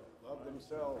level. Love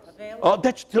themselves. Oh,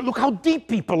 look how deep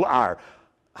people are.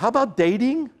 How about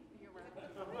dating?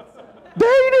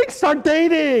 Dating, start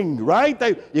dating, right?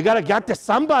 You got to get to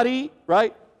somebody,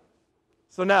 right?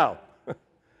 So now,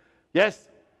 yes?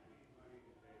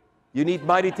 You need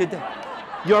mighty to date.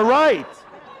 You're right.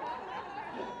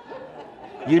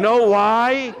 You know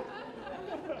why?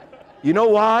 You know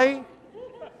why?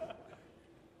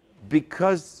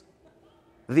 Because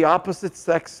the opposite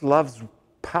sex loves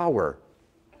power.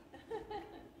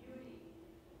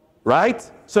 Right?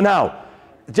 So now,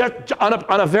 just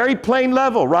on a very plain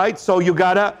level, right? So you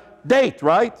gotta date,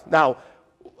 right? Now,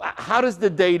 how does the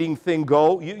dating thing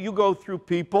go? You go through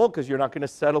people, because you're not gonna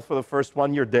settle for the first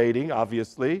one you're dating,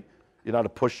 obviously. You're not a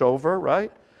pushover,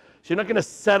 right? So you're not gonna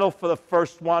settle for the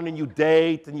first one and you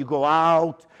date and you go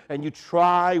out and you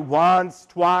try once,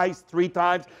 twice, 3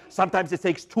 times. Sometimes it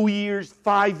takes 2 years,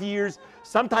 5 years,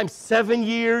 sometimes 7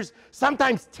 years,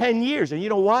 sometimes 10 years. And you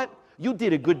know what? You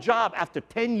did a good job. After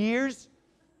 10 years,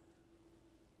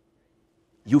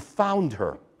 you found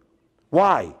her.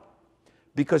 Why?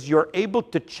 Because you're able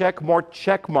to check more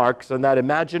check marks on that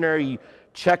imaginary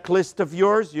checklist of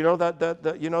yours. You know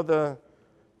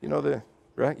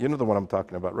right? You know the one I'm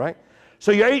talking about, right?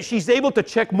 So she's able to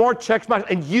check more check marks,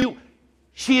 and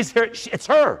it's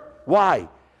her. Why?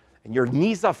 And your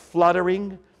knees are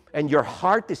fluttering, and your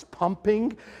heart is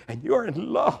pumping, and you're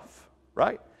in love,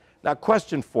 right? Now,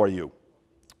 question for you.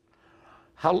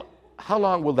 How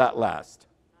long will that last?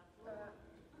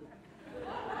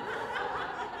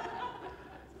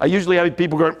 I usually have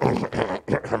people going,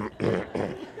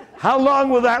 how long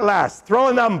will that last? Throw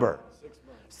a number. 6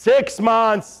 months. 6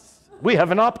 months. We have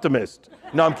an optimist.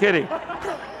 No, I'm kidding.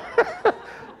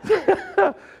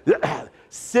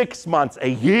 6 months, a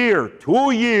year,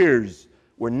 2 years.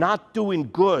 We're not doing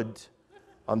good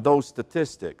on those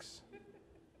statistics.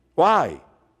 Why?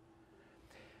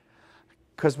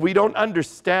 Because we don't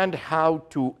understand how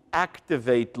to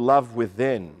activate love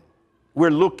within. We're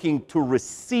looking to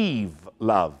receive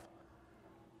love.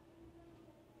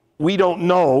 We don't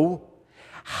know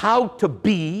how to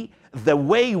be the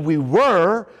way we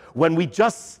were when we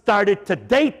just started to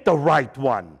date the right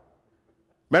one.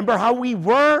 Remember how we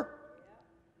were?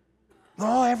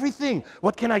 Oh, everything.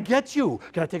 What can I get you?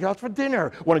 Can I take you out for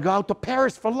dinner? Want to go out to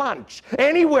Paris for lunch?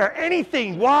 Anywhere,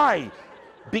 anything. Why?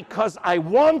 Because I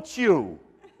want you.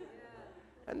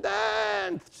 And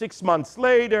then 6 months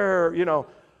later,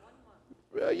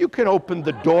 you can open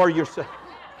the door yourself.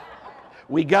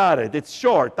 We got it. It's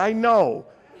short. I know.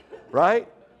 Right?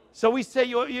 So we say,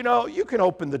 you can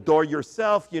open the door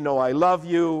yourself. I love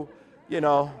you.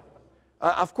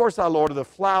 Of course, I'll order the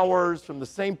flowers from the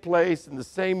same place in the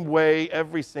same way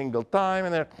every single time.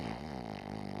 And then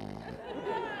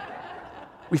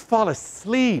we fall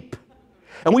asleep.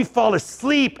 And we fall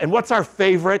asleep. And what's our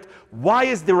favorite? Why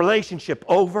is the relationship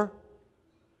over?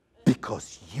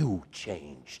 Because you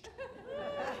changed.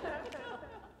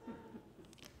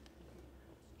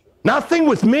 Nothing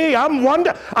with me.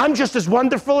 I'm just as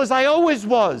wonderful as I always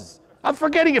was. I'm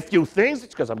forgetting a few things.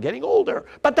 It's because I'm getting older.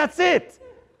 But that's it.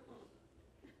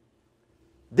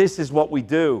 This is what we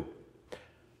do.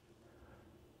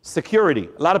 Security.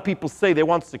 A lot of people say they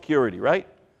want security, right?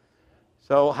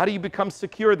 So how do you become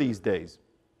secure these days?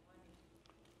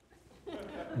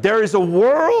 There is a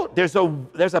world, there's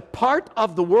a part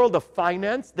of the world of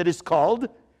finance that is called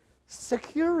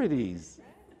securities.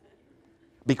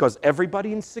 Because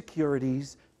everybody in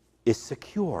securities is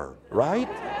secure, right?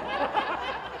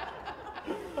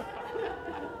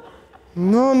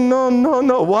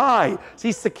 No. Why?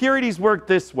 See, securities work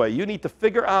this way. You need to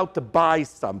figure out to buy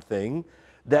something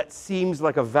that seems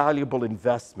like a valuable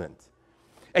investment.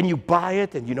 And you buy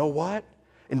it, and you know what?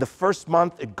 In the first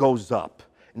month, it goes up.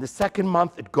 In the second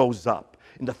month, it goes up.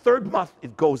 In the third month,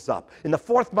 it goes up. In the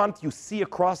fourth month, you see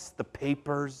across the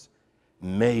papers,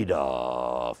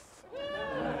 Madoff.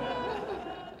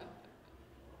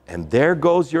 And there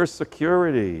goes your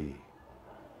security.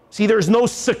 See, there's no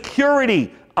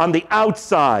security on the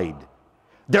outside.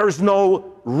 There's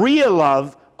no real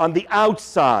love on the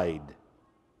outside.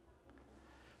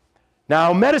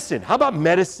 Now, medicine. How about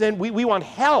medicine? We want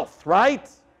health, right?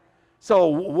 So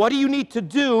what do you need to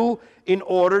do in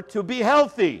order to be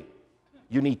healthy?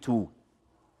 You need to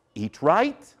eat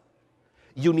right.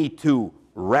 You need to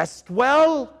rest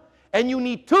well. And you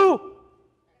need to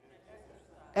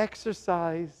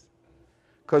exercise.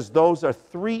 Because those are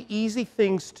 3 easy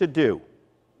things to do.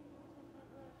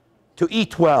 To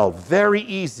eat well, very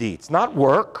easy. It's not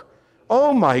work.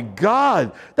 Oh my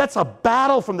God, that's a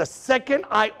battle from the second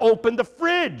I open the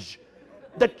fridge.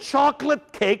 The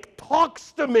chocolate cake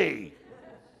talks to me.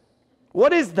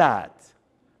 What is that?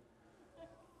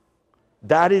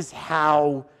 That is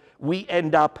how we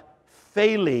end up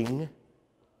failing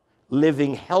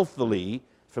living healthily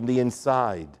from the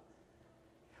inside.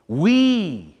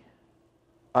 We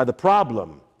are the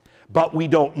problem, but we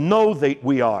don't know that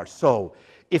we are. So,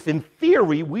 if in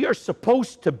theory we are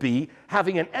supposed to be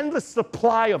having an endless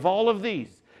supply of all of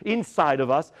these inside of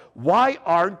us, why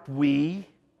aren't we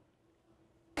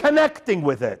connecting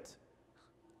with it?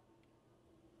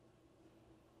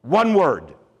 One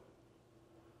word.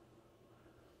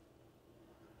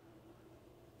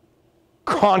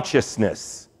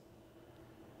 Consciousness.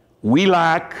 We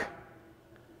lack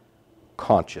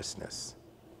consciousness.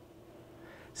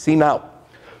 See now,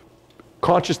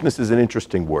 consciousness is an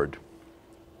interesting word.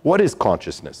 What is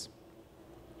consciousness?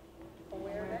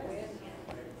 Awareness.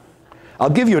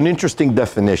 I'll give you an interesting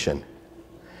definition.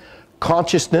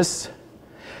 Consciousness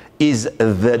is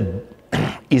the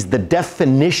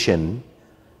definition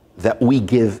that we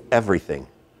give everything.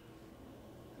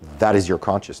 That is your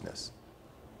consciousness.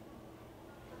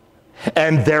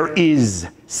 And there is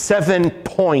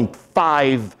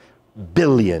 7.5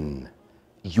 billion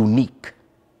unique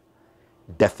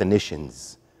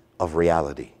definitions of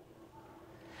reality.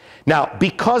 Now,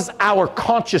 because our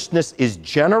consciousness is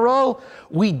general,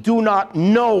 we do not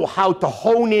know how to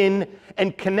hone in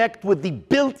and connect with the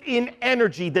built-in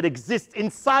energy that exists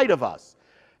inside of us.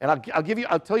 And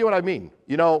I'll tell you what I mean.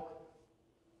 You know,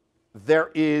 there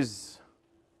is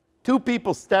 2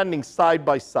 people standing side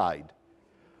by side.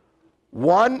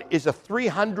 One is a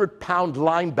 300-pound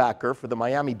linebacker for the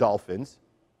Miami Dolphins,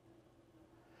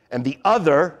 and the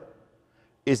other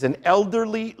is an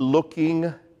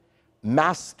elderly-looking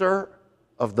master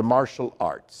of the martial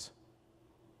arts.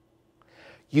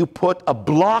 You put a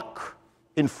block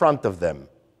in front of them.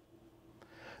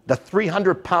 The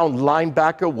 300-pound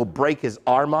linebacker will break his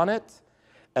arm on it,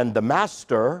 and the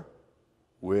master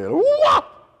will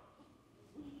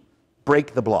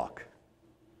break the block.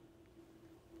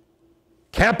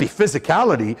 Can't be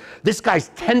physicality. This guy's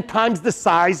 10 times the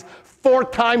size, 4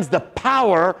 times the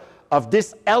power of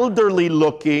this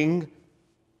elderly-looking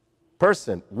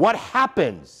person. What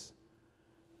happens?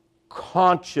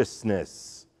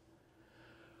 Consciousness.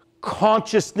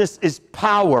 Consciousness is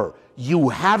power. You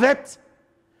have it,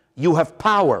 you have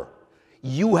power.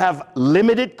 You have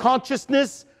limited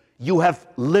consciousness, you have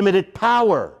limited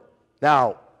power.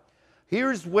 Now,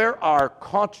 here's where our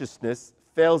consciousness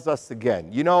fails us again.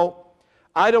 You know,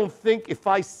 I don't think if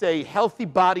I say healthy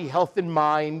body, healthy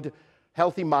mind,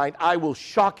 I will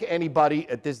shock anybody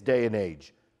at this day and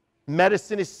age.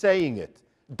 Medicine is saying it.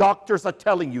 Doctors are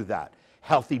telling you that.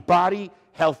 Healthy body,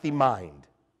 healthy mind.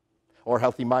 Or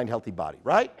healthy mind, healthy body,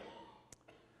 right?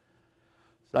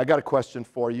 So I got a question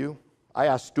for you. I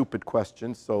ask stupid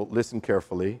questions, so listen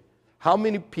carefully. How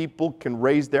many people can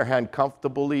raise their hand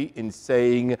comfortably in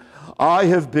saying, I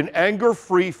have been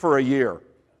anger-free for a year?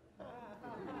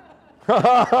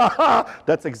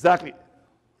 That's exactly.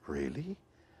 Really?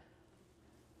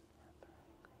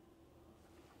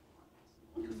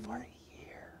 For a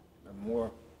year.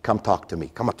 More. Come talk to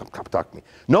me. Come talk to me.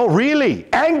 No, really,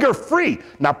 anger-free.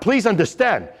 Now, please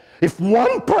understand, if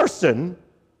one person,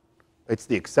 it's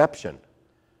the exception.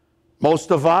 Most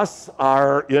of us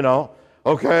are, you know,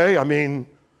 okay, I mean,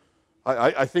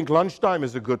 I think lunchtime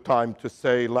is a good time to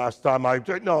say last time I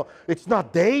did. No, it's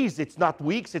not days, it's not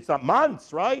weeks, it's not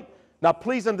months, right? Now,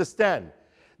 please understand,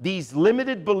 these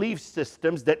limited belief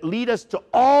systems that lead us to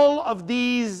all of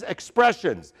these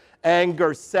expressions,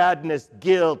 anger, sadness,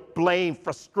 guilt, blame,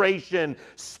 frustration,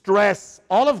 stress,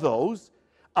 all of those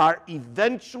are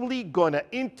eventually going to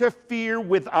interfere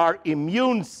with our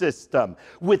immune system,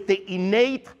 with the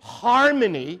innate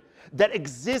harmony that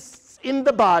exists in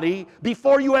the body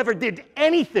before you ever did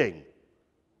anything.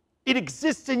 It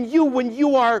exists in you when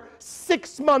you are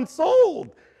 6 months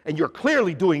old, and you're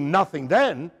clearly doing nothing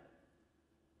then.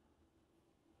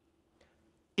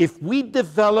 If we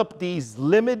develop these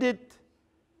limited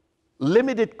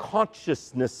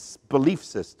consciousness belief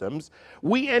systems,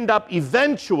 we end up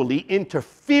eventually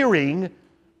interfering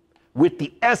with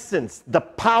the essence, the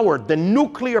power, the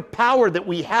nuclear power that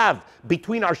we have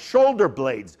between our shoulder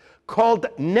blades, called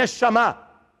neshama.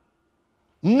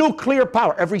 Nuclear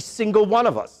power, every single one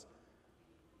of us.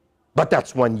 But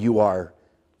that's when you are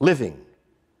living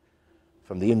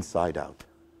from the inside out.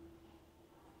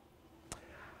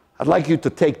 I'd like you to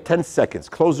take 10 seconds,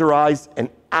 close your eyes, and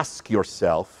ask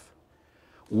yourself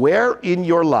where in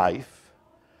your life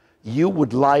you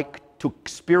would like to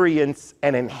experience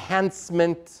an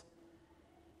enhancement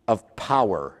of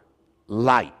power,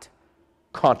 light,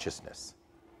 consciousness.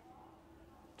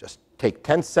 Just take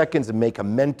 10 seconds and make a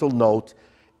mental note.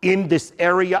 In this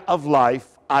area of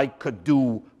life, I could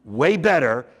do way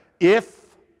better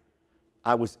if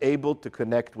I was able to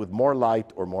connect with more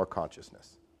light or more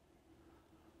consciousness.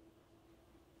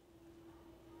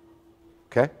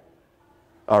 Okay?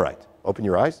 All right. Open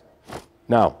your eyes.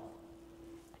 Now,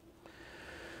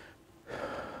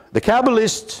 the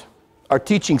Kabbalists are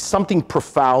teaching something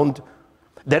profound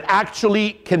that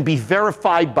actually can be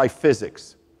verified by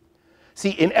physics.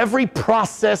 See, in every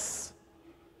process,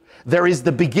 there is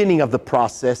the beginning of the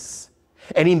process.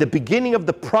 And in the beginning of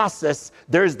the process,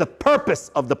 there is the purpose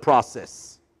of the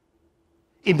process.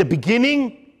 In the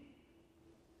beginning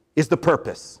is the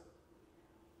purpose.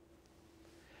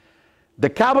 The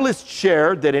Kabbalists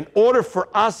share that in order for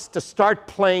us to start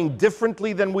playing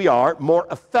differently than we are, more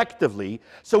effectively,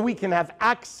 so we can have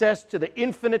access to the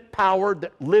infinite power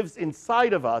that lives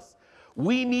inside of us,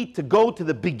 we need to go to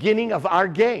the beginning of our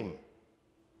game.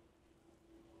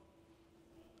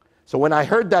 So when I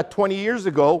heard that 20 years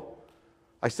ago,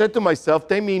 I said to myself,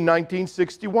 they mean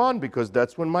 1961 because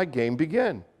that's when my game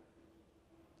began.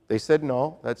 They said,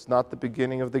 no, that's not the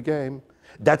beginning of the game.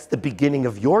 That's the beginning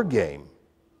of your game.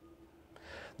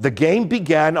 The game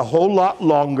began a whole lot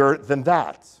longer than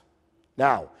that.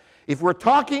 Now, if we're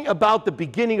talking about the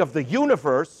beginning of the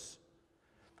universe,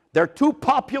 there are two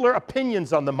popular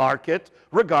opinions on the market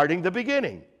regarding the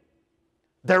beginning.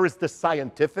 There is the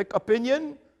scientific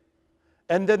opinion,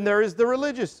 and then there is the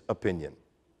religious opinion.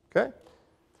 Okay?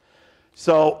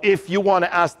 So if you want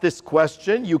to ask this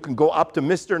question, you can go up to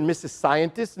Mr. and Mrs.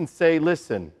 Scientist and say,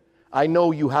 listen, I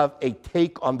know you have a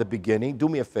take on the beginning. Do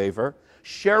me a favor.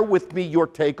 Share with me your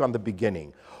take on the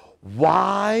beginning.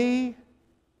 Why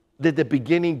did the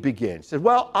beginning begin? He said,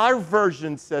 well, our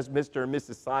version, says Mr. and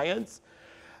Mrs. Science,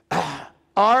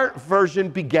 our version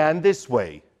began this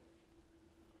way.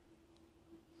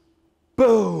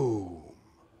 Boom.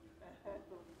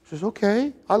 She says,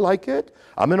 okay, I like it.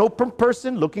 I'm an open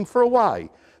person looking for a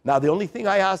why. Now, the only thing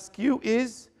I ask you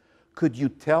is, could you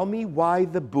tell me why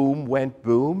the boom went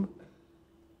boom?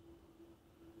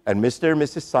 And Mr. and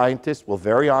Mrs. Scientist will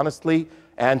very honestly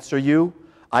answer you.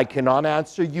 I cannot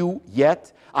answer you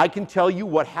yet. I can tell you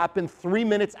what happened 3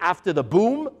 minutes after the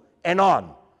boom and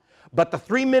on. But the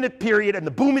 3-minute period and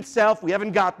the boom itself, we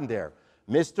haven't gotten there.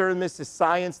 Mr. and Mrs.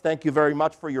 Science, thank you very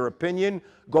much for your opinion.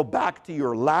 Go back to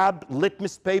your lab,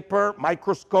 litmus paper,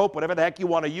 microscope, whatever the heck you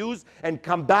want to use, and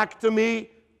come back to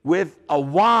me with a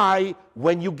why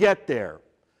when you get there.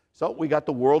 So we got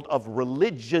the world of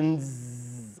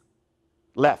religions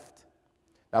left.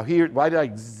 Now here, why did I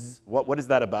what is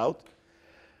that about?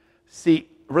 See,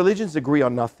 religions agree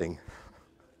on nothing.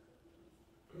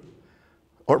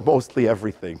 Or mostly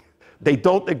everything. They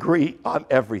don't agree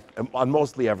on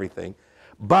mostly everything.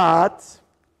 But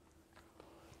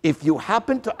if you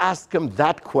happen to ask them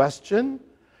that question,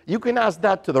 you can ask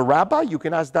that to the rabbi, you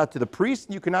can ask that to the priest,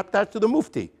 and you can ask that to the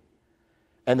mufti.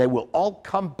 And they will all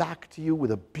come back to you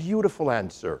with a beautiful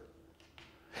answer.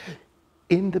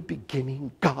 In the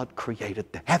beginning, God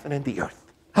created the heaven and the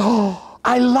earth. Oh,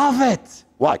 I love it.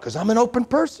 Why? Because I'm an open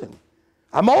person.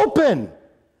 I'm open.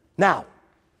 Now,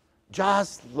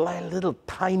 just a little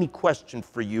tiny question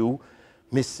for you,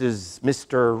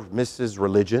 Mrs.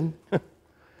 Religion.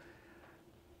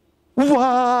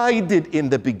 Why did in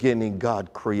the beginning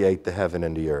God create the heaven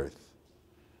and the earth?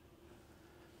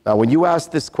 Now, when you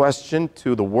ask this question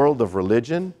to the world of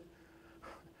religion,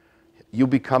 you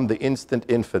become the instant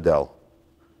infidel.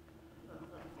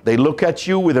 They look at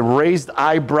you with a raised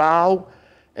eyebrow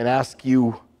and ask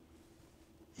you,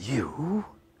 you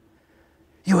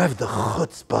have the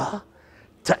chutzpah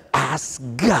to ask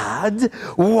God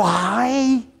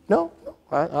why? No,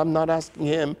 I'm not asking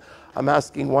him. I'm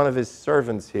asking one of his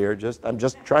servants here. I'm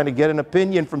just trying to get an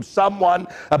opinion from someone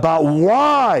about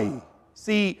why.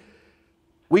 See,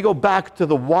 We go back to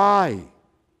the why.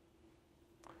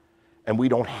 And we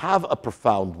don't have a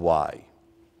profound why.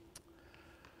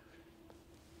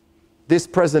 This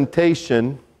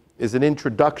presentation is an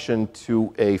introduction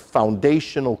to a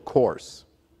foundational course.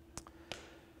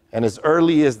 And as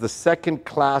early as the second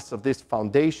class of this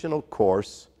foundational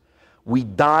course, we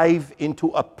dive into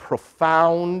a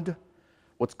profound,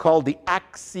 what's called the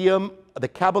axiom, the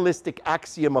Kabbalistic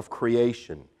axiom of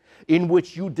creation, in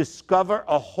which you discover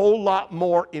a whole lot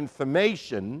more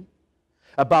information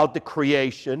about the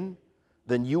creation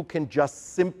than you can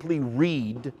just simply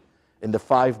read in the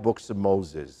 5 books of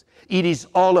Moses. It is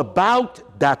all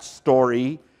about that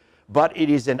story, but it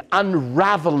is an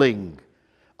unraveling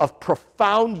of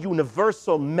profound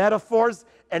universal metaphors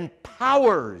and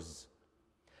powers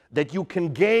that you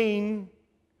can gain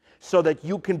so that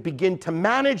you can begin to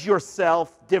manage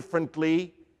yourself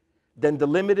differently than the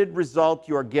limited result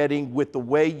you're getting with the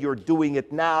way you're doing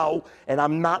it now. And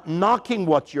I'm not knocking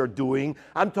what you're doing.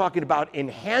 I'm talking about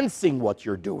enhancing what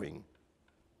you're doing.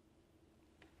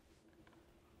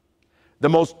 The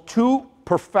most 2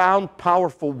 profound,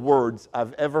 powerful words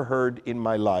I've ever heard in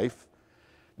my life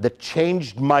that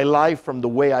changed my life from the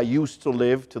way I used to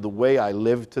live to the way I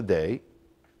live today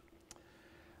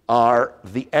are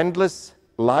the endless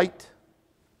light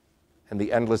and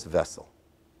the endless vessel.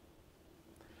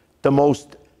 The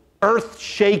most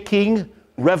earth-shaking,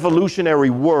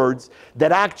 revolutionary words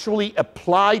that actually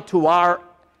apply to our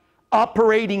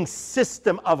operating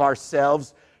system of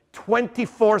ourselves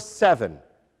 24/7.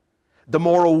 The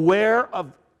more aware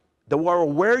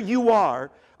you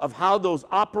are of how those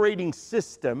operating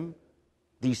system,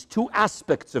 these 2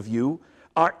 aspects of you,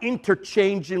 are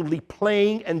interchangeably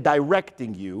playing and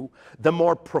directing you, the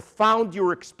more profound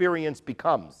your experience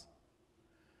becomes.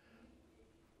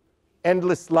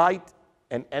 Endless light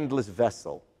and endless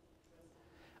vessel.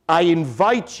 I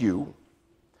invite you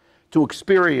to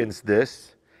experience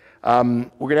this.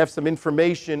 We're going to have some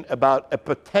information about a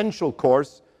potential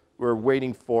course. We're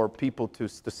waiting for people to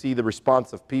see the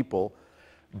response of people.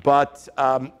 But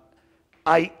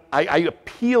I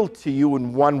appeal to you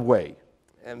in one way.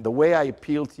 And the way I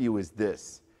appeal to you is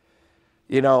this.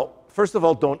 You know, first of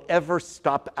all, don't ever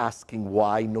stop asking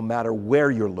why, no matter where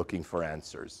you're looking for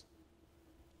answers.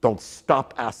 Don't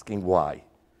stop asking why.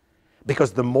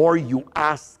 Because the more you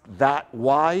ask that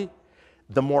why,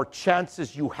 the more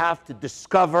chances you have to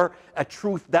discover a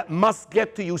truth that must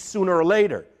get to you sooner or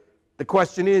later. The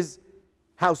question is,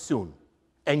 how soon?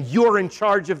 And you're in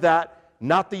charge of that,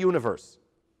 not the universe.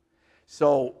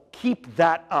 So keep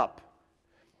that up.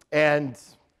 And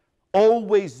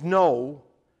always know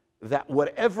that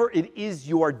whatever it is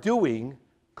you are doing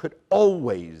could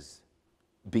always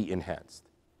be enhanced.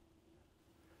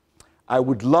 I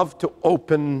would love to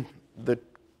open the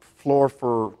floor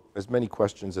for as many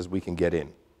questions as we can get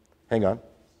in. Hang on.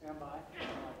 Stand by.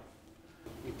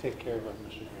 You take care of it,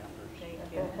 Mr. Graham. Thank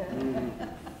you.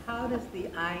 How does the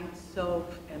Ein Sof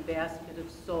and Basket of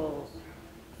Souls?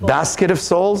 Basket of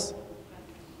souls?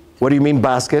 What do you mean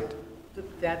basket?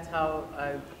 That's how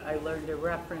I learned a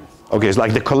reference. Okay, it's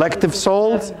like the collective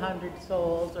souls? 700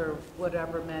 souls or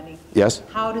whatever many. Yes.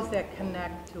 How does that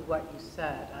connect to what you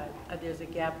said? There's a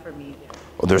gap for me there.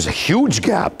 Well, there's a huge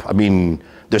gap. I mean,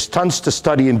 there's tons to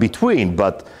study in between,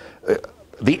 but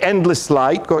the endless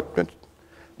light,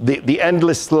 the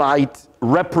endless light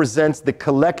represents the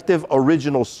collective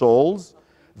original souls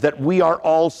that we are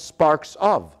all sparks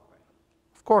of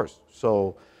course.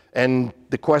 So, and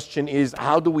the question is,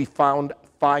 how do we find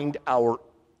our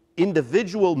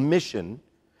individual mission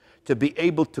to be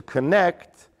able to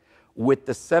connect with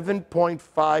the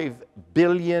 7.5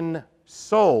 billion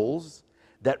souls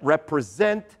that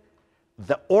represent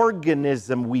the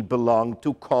organism we belong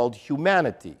to called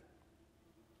humanity?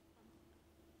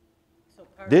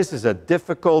 This is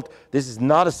this is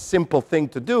not a simple thing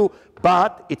to do,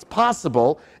 but it's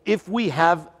possible if we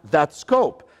have that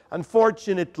scope.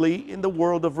 Unfortunately, in the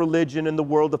world of religion, in the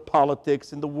world of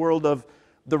politics, in the world of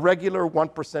the regular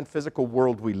 1% physical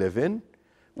world we live in,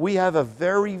 we have a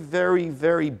very, very,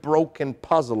 very broken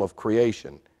puzzle of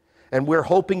creation. And we're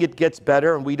hoping it gets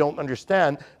better, and we don't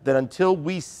understand that until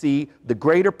we see the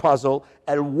greater puzzle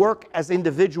and work as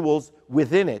individuals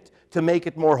within it to make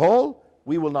it more whole,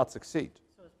 we will not succeed.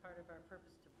 So it's part of our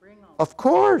purpose to bring all Of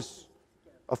course.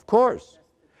 Of course.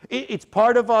 It's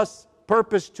part of us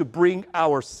purpose to bring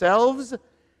ourselves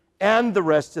and the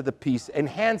rest of the piece,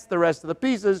 enhance the rest of the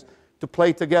pieces to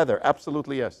play together.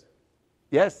 Absolutely, yes.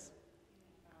 Yes?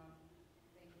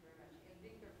 Thank you very much. In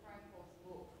Viktor Frankl's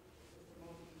book, the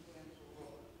most influential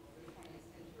book of the 20th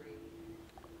century,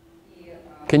 he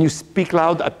Can you speak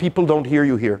loud? People don't hear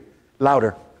you here.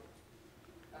 Louder.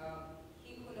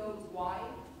 he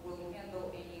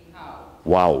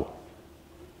Wow.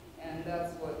 And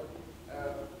that's what,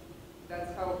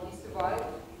 that's how he survived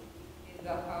in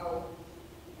Dachau,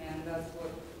 and that's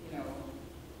what, you know,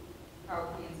 how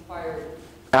he inspired.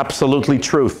 Absolutely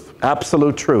truth.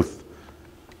 Absolute truth.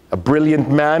 A brilliant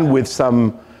man with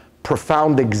some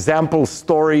profound example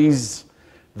stories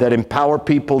that empower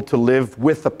people to live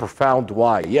with a profound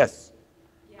why. Yes.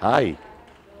 Yeah, Hi. I have a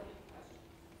question,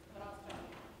 but I'll start.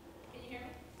 Can you hear me?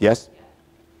 Yes. Yeah.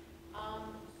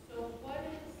 So what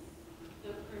is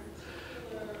the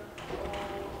particular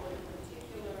role or the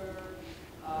particular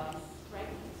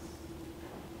strengths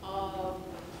of,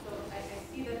 so I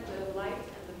see that the light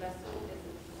and the vessel is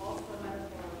also a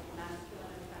metaphor of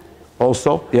masculine and feminine.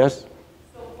 Also, yes.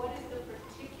 So what is the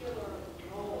particular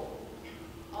role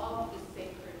of the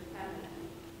sacred feminine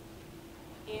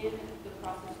in the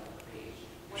process of creation?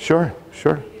 What is Sure, the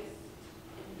sure. biggest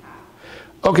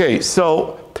impact? Okay,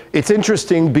 so it's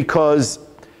interesting because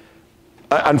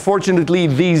unfortunately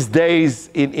these days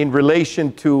in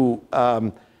relation to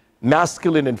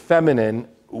masculine and feminine,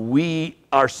 we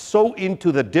are so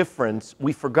into the difference,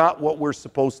 we forgot what we're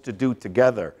supposed to do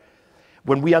together.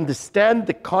 When we understand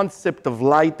the concept of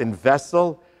light and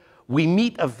vessel, we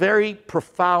meet a very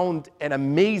profound and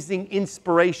amazing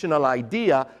inspirational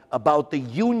idea about the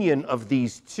union of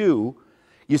these two.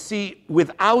 You see,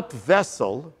 without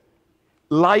vessel,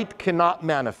 light cannot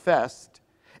manifest,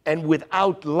 and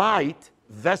without light,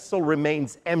 vessel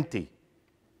remains empty.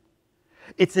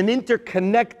 It's an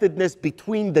interconnectedness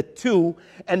between the two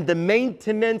and the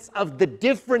maintenance of the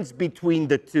difference between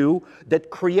the two that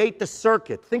create the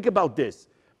circuit. Think about this.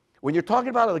 When you're talking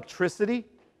about electricity,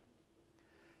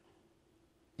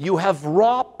 you have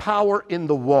raw power in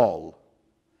the wall.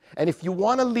 And if you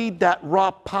want to lead that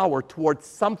raw power towards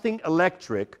something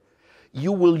electric,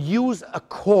 you will use a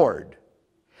cord.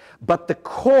 But the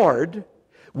cord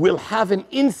will have an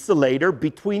insulator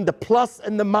between the plus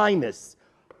and the minus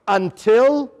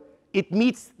until it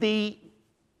meets the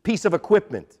piece of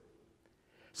equipment.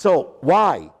 So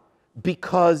why?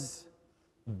 Because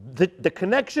the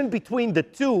connection between the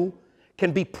two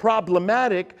can be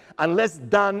problematic unless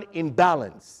done in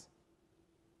balance.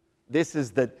 This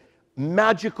is the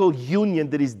magical union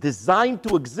that is designed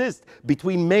to exist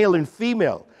between male and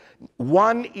female.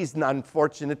 One is,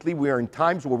 unfortunately, we are in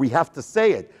times where we have to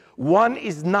say it, one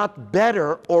is not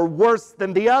better or worse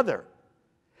than the other.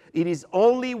 It is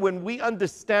only when we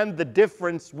understand the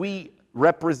difference we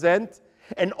represent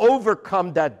and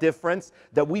overcome that difference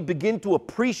that we begin to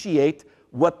appreciate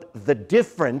what the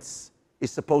difference is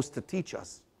supposed to teach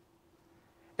us.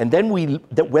 And then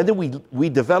whether we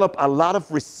develop a lot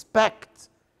of respect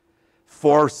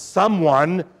for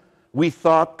someone we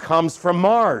thought comes from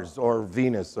Mars or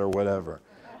Venus or whatever,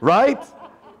 right?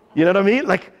 You know what I mean?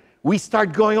 Like we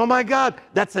start going, oh my God,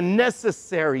 that's a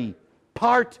necessary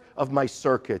part of my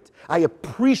circuit. I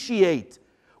appreciate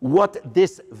what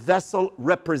this vessel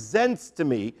represents to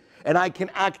me, and I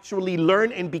can actually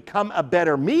learn and become a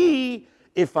better me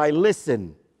if I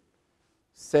listen.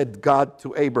 Said God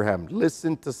to Abraham,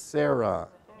 listen to Sarah.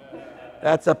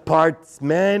 That's a part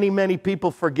many, many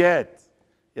people forget.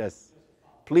 Yes,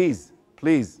 please,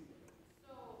 please.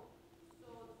 So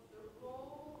the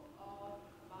role of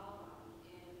Kabbalah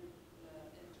in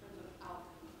terms of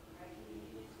alchemy, right? Can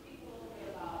you speak a little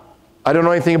bit about I don't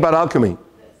know anything about alchemy.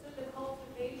 the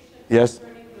cultivation Yes. of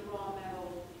turning the raw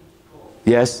metal into gold?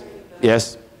 Yes, Turning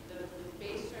yes, the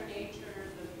baser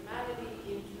natures of humanity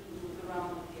into the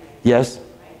realm of the ideal. yes.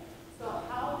 Right? So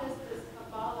how does this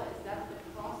Kabbalah, is that the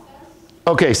process?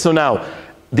 Okay, so now,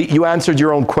 you answered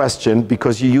your own question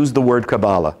because you used the word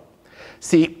Kabbalah.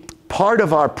 See, part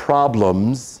of our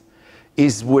problems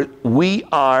is we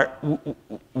are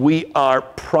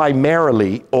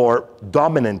primarily or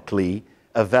dominantly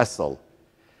a vessel.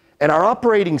 And our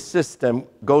operating system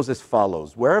goes as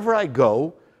follows. Wherever I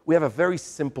go, we have a very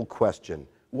simple question.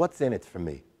 What's in it for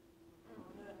me?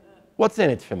 What's in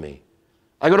it for me?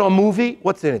 I go to a movie,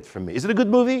 what's in it for me? Is it a good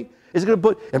movie? Is it going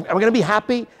to am I going to be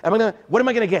happy? What am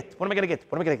I going to get? What am I going to get?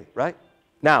 What am I going to get? Right?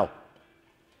 Now,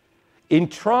 in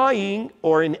trying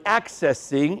or in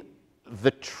accessing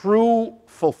the true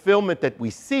fulfillment that we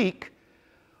seek,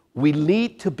 we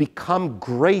need to become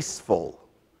graceful.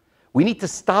 We need to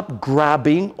stop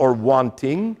grabbing or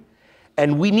wanting,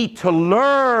 and we need to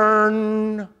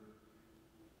learn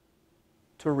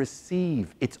to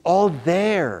receive. It's all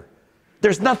there.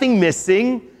 There's nothing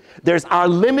missing. There's our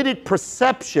limited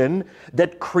perception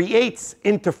that creates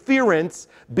interference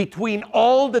between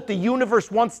all that the universe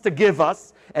wants to give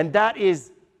us, and that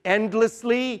is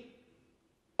endlessly,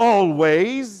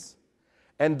 always,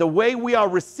 and the way we are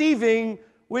receiving,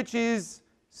 which is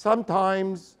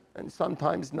sometimes and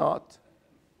sometimes not.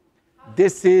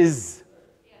 This is,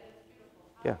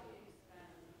 yeah.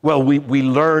 Well, we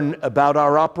learn about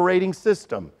our operating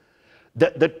system.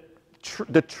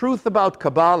 The truth about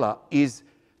Kabbalah is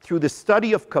through the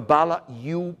study of Kabbalah,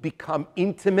 you become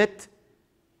intimate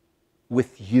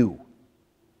with you.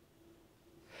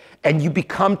 And you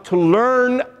become to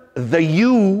learn the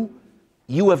you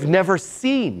have never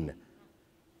seen.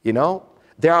 You know?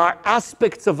 There are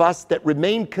aspects of us that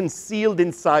remain concealed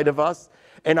inside of us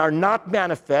and are not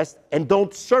manifest and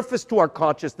don't surface to our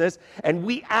consciousness, and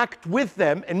we act with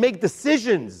them and make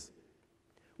decisions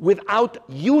without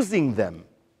using them.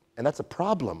 And that's a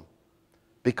problem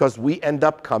because we end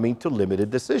up coming to limited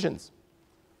decisions.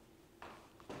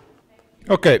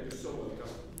 Okay.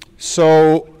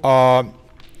 So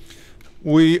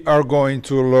we are going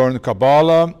to learn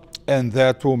Kabbalah, and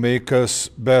that will make us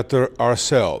better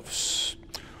ourselves.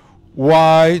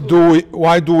 Why do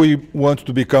we want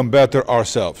to become better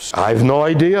ourselves? I have no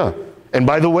idea. And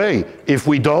by the way, if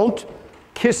we don't,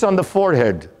 kiss on the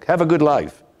forehead. Have a good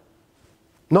life.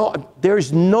 No,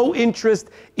 there's no interest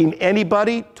in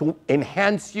anybody to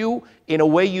enhance you in a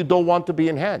way you don't want to be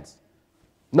enhanced.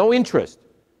 No interest.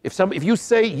 If you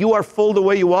say you are full the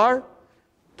way you are,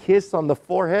 kiss on the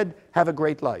forehead, have a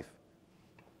great life.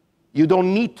 You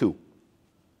don't need to.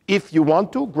 If you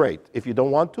want to, great. If you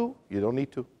don't want to, you don't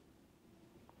need to.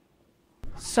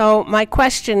 So my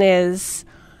question is,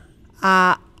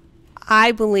 I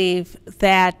believe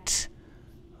that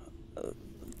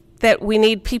we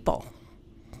need people.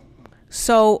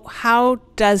 So how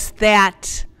does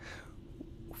that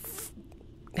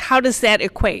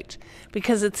equate?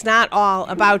 Because it's not all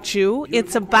about you,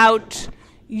 it's about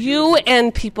you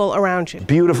and people around you.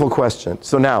 Beautiful question.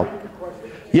 So now,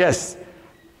 yes,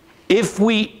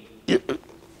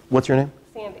 what's your name?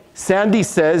 Sandy. Sandy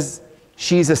says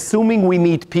she's assuming we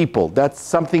need people. That's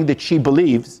something that she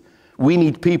believes. We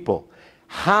need people.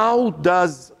 How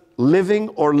does living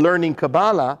or learning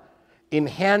Kabbalah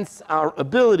enhance our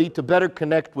ability to better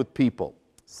connect with people?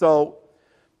 So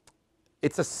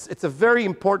it's a very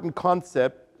important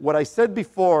concept. What I said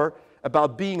before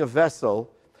about being a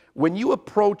vessel, when you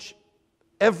approach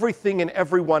everything and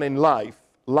everyone in life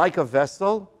like a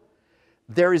vessel,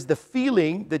 there is the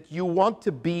feeling that you want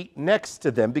to be next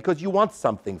to them because you want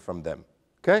something from them,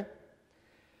 okay?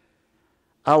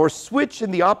 Our switch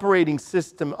in the operating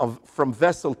system from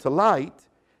vessel to light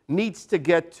needs to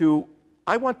get to,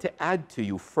 I want to add to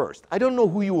you first. I don't know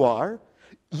who you are.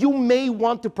 You may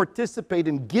want to participate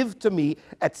and give to me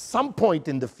at some point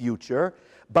in the future,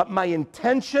 but my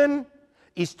intention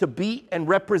is to be and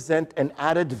represent an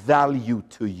added value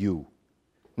to you.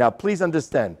 Now, please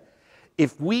understand,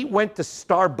 if we went to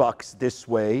Starbucks this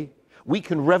way, we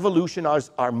can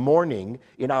revolutionize our morning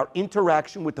in our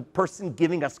interaction with the person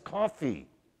giving us coffee.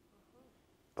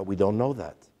 But we don't know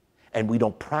that, and we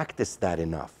don't practice that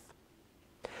enough.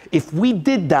 If we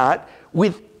did that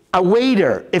with a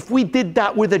waiter, if we did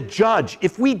that with a judge,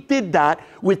 if we did that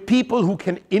with people who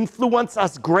can influence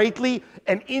us greatly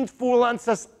and influence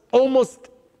us almost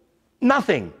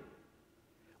nothing,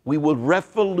 we will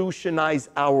revolutionize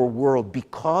our world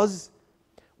because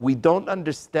we don't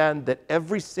understand that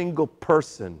every single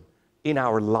person in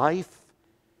our life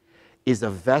is a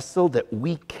vessel that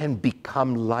we can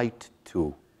become light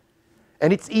to.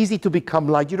 And it's easy to become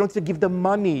light. You don't have to give them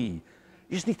money.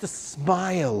 You just need to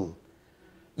smile.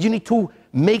 You need to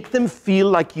make them feel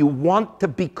like you want to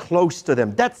be close to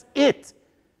them. That's it.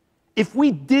 If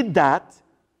we did that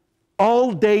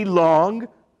all day long,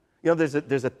 you know, there's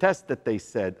a test that they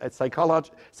said, a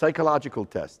psychological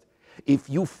test. If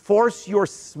you force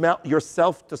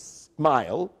yourself to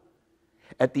smile,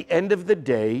 at the end of the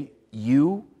day,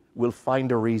 you will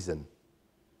find a reason.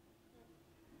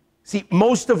 See,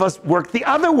 most of us work the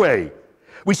other way.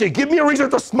 We say, give me a reason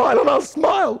to smile and I'll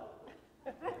smile.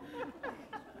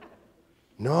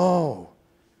 No.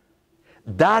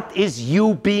 That is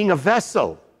you being a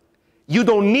vessel. You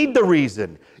don't need the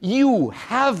reason. You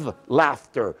have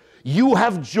laughter. You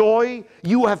have joy.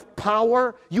 You have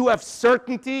power. You have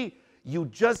certainty. You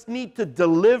just need to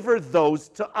deliver those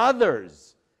to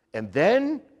others. And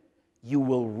then you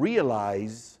will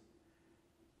realize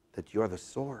that you're the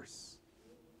source.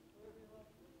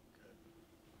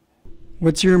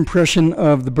 What's your impression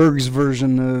of the Berg's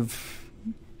version of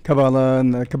Kabbalah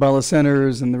and the Kabbalah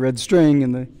centers and the red string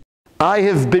and the... I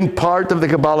have been part of the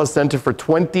Kabbalah Center for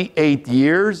 28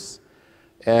 years,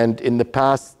 and in the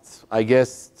past, I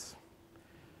guess,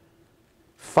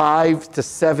 5 to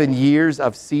 7 years,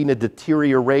 I've seen a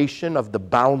deterioration of the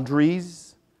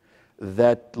boundaries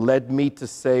that led me to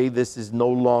say this is no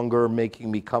longer making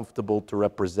me comfortable to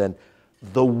represent.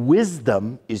 The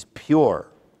wisdom is pure.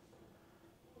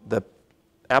 The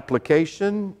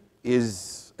application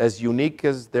is as unique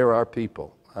as there are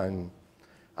people. And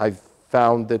I've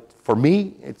found that for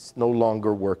me, it's no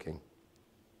longer working.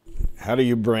 How do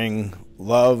you bring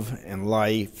love and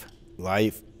light,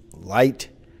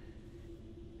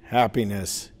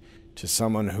 happiness to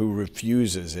someone who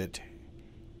refuses it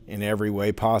in every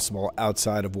way possible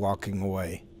outside of walking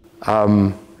away?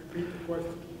 How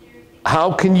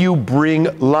can you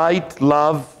bring light,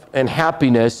 love, and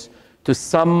happiness to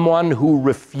someone who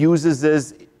refuses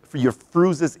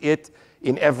it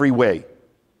in every way?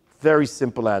 Very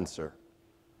simple answer.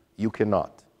 You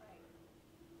cannot.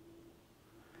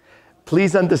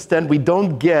 Please understand, we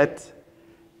don't get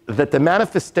that the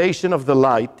manifestation of the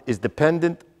light is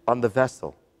dependent on the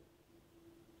vessel.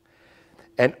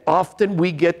 And often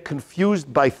we get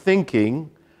confused by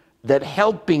thinking that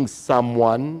helping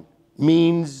someone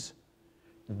means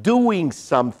doing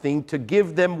something to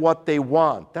give them what they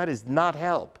want. That is not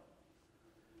help.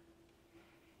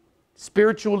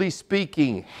 Spiritually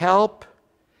speaking, help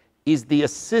is the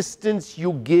assistance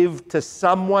you give to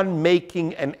someone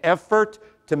making an effort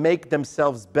to make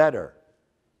themselves better.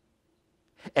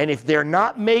 And if they're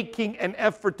not making an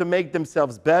effort to make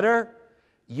themselves better,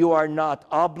 you are not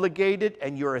obligated,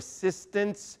 and your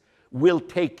assistance will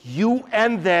take you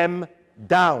and them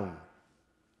down.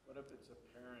 What if it's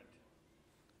a parent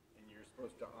and you're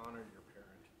supposed to honor your parent?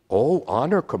 Oh,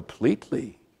 honor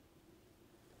completely.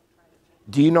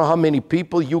 Do you know how many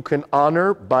people you can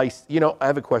honor by, I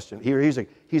have a question.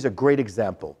 Here's a great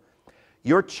example.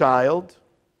 Your child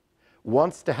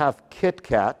wants to have Kit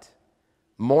Kat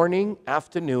morning,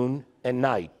 afternoon, and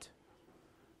night.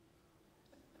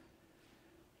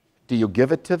 Do you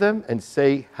give it to them and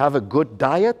say, have a good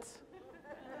diet?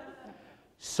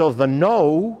 So the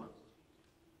no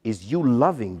is you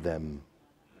loving them.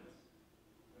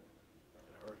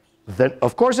 Then,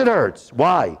 of course it hurts.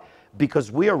 Why?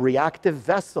 Because we are reactive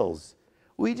vessels.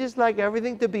 We just like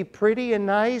everything to be pretty and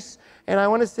nice, and I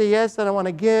want to say yes, and I want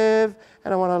to give,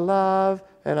 and I want to love,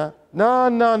 and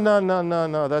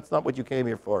no, that's not what you came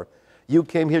here for. You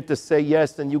came here to say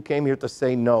yes, and you came here to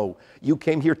say no. You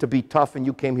came here to be tough, and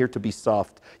you came here to be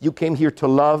soft. You came here to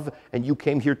love, and you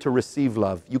came here to receive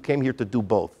love. You came here to do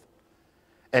both.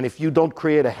 And if you don't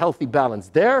create a healthy balance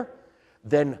there,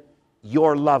 then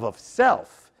your love of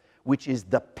self, which is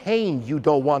the pain you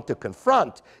don't want to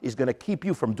confront, is going to keep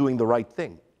you from doing the right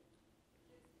thing.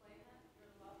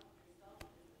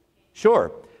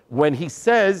 Sure. When he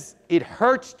says it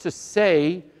hurts to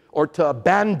say or to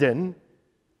abandon,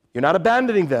 you're not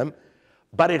abandoning them,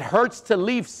 but it hurts to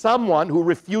leave someone who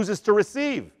refuses to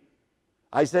receive.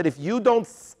 I said, if you don't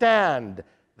stand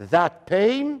that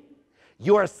pain,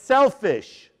 you are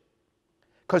selfish,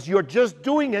 because you're just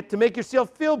doing it to make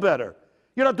yourself feel better.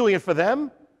 You're not doing it for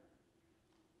them.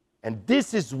 And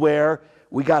this is where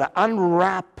we got to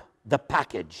unwrap the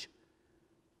package.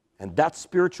 And that's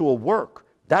spiritual work.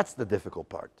 That's the difficult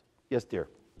part. Yes, dear.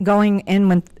 Going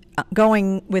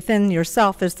within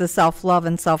yourself is the self-love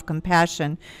and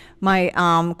self-compassion.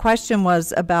 My question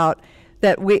was about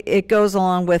that it goes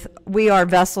along with we are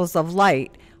vessels of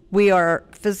light. We are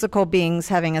physical beings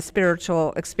having a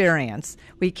spiritual experience.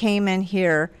 We came in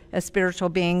here as spiritual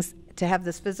beings to have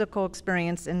this physical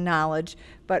experience and knowledge,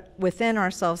 but within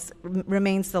ourselves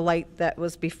remains the light that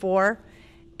was before,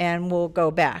 and we'll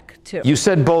go back to. You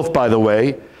said both, by the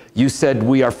way. You said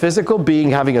we are physical being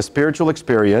having a spiritual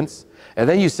experience, and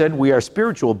then you said we are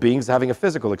spiritual beings having a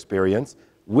physical experience,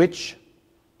 which?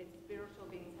 It's spiritual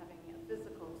beings having a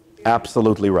physical experience.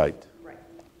 Absolutely right. Right.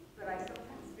 But I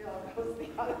sometimes feel it goes the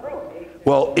other way.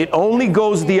 Well, it only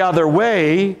goes the other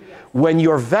way when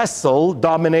your vessel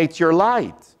dominates your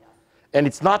light. And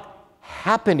it's not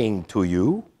happening to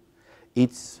you,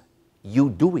 it's you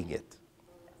doing it.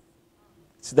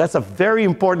 So that's a very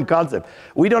important concept.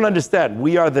 We don't understand.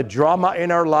 We are the drama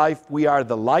in our life. We are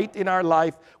the light in our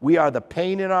life. We are the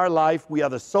pain in our life. We are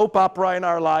the soap opera in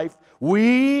our life.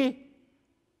 We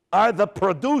are the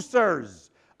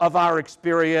producers of our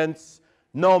experience,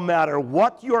 no matter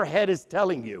what your head is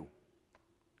telling you.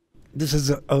 This is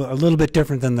a little bit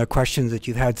different than the questions that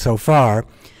you've had so far.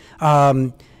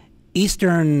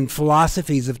 Eastern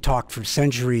philosophies have talked for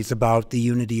centuries about the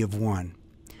unity of one.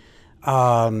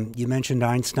 You mentioned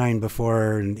Einstein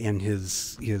before and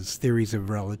his theories of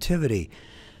relativity.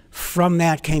 From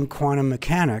that came quantum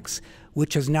mechanics,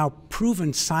 which has now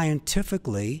proven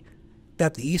scientifically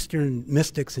that the Eastern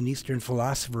mystics and Eastern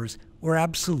philosophers were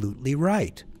absolutely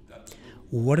right.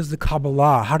 What is the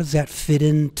Kabbalah? How does that fit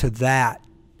into that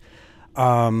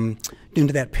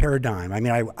paradigm? I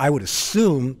mean, I would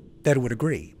assume that it would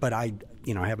agree, but I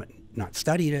haven't not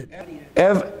studied it.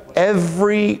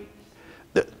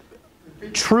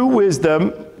 true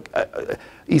wisdom,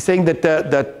 he's saying that,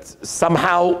 that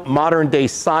somehow modern day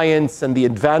science and the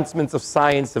advancements of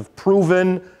science have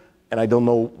proven, and I don't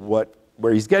know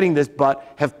where he's getting this,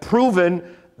 but have proven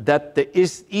that the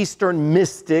Eastern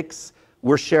mystics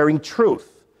were sharing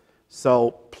truth.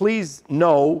 So please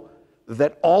know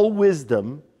that all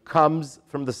wisdom comes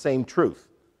from the same truth.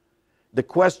 The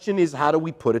question is, how do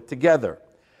we put it together?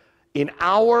 In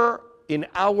our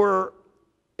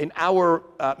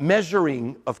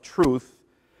measuring of truth,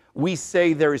 we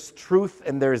say there is truth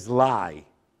and there is lie.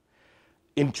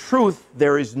 In truth,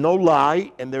 there is no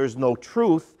lie and there is no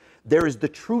truth. There is the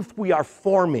truth we are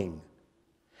forming.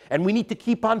 And we need to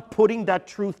keep on putting that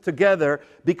truth together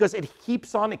because it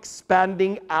keeps on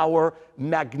expanding our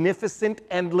magnificent,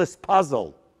 endless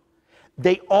puzzle.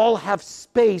 They all have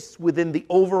space within the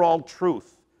overall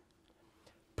truth.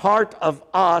 Part of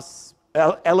us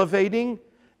elevating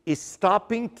is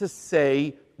stopping to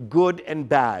say good and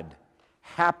bad,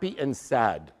 happy and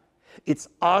sad. It's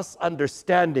us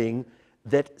understanding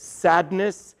that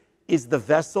sadness is the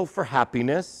vessel for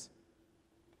happiness.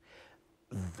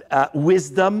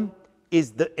 Wisdom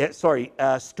is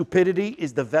stupidity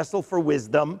is the vessel for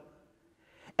wisdom.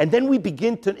 And then we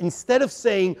begin to, instead of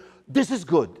saying, this is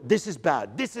good, this is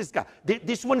bad, this is God,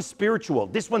 this one's spiritual,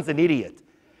 this one's an idiot,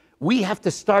 we have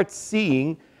to start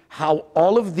seeing how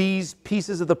all of these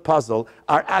pieces of the puzzle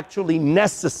are actually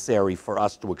necessary for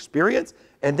us to experience,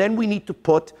 and then we need to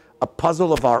put a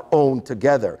puzzle of our own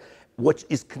together, which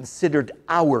is considered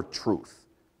our truth.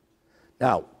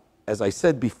 Now, as I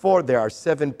said before, there are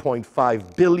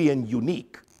 7.5 billion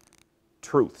unique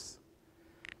truths,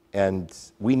 and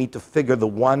we need to figure the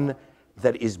one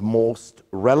that is most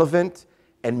relevant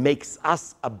and makes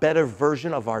us a better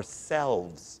version of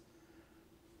ourselves.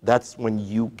 That's when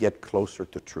you get closer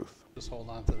to truth. Just hold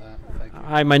on to that. Thank you.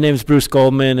 Hi, my name is Bruce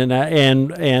Goldman,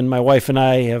 and my wife and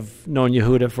I have known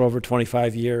Yehuda for over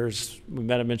 25 years. We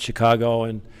met him in Chicago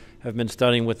and have been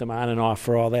studying with him on and off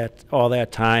for all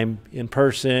that time, in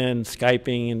person,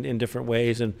 Skyping in different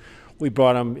ways, and we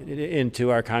brought him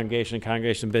into our congregation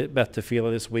Beth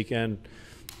Tefillah this weekend,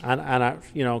 on our,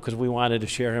 because we wanted to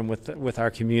share him with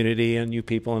our community and you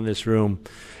people in this room,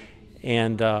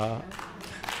 and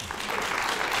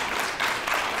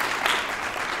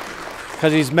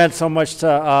because he's meant so much to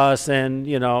us, and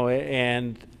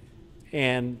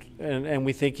and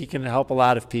we think he can help a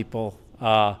lot of people.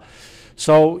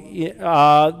 So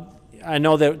I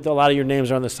know that a lot of your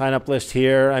names are on the sign-up list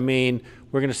here. I mean,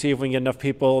 we're going to see if we can get enough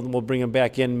people, and we'll bring them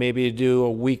back in maybe to do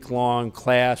a week-long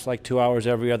class, like 2 hours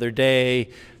every other day.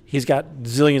 He's got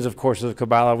zillions of courses of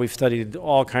Kabbalah. We've studied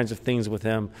all kinds of things with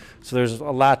him. So there's a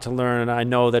lot to learn, and I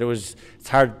know that it's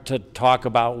hard to talk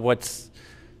about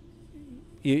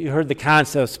you heard the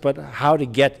concepts, but how to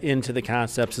get into the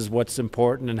concepts is what's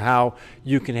important, and how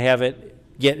you can have it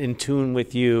get in tune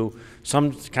with you.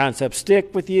 Some concepts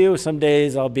stick with you. Some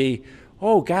days I'll be,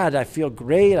 oh God, I feel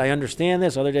great, I understand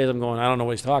this. Other days I'm going, I don't know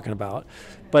what he's talking about.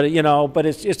 But but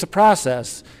it's a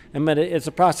process, and it's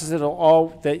a process that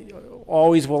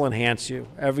always will enhance you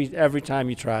every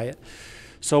time you try it.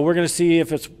 So we're going to see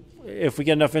if we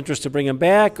get enough interest to bring him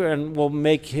back, and we'll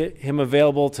make him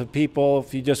available to people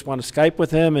if you just want to Skype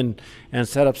with him and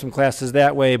set up some classes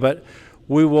that way. But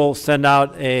we will send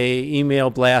out a email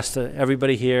blast to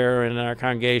everybody here in our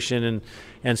congregation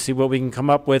and see what we can come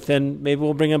up with, and maybe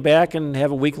we'll bring him back and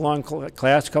have a week-long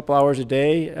class, a couple hours a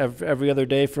day, every other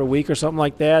day for a week or something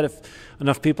like that, if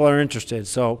enough people are interested.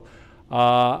 So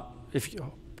if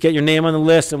you get your name on the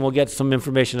list, and we'll get some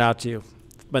information out to you.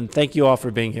 But thank you all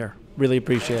for being here. Really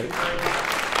appreciate it.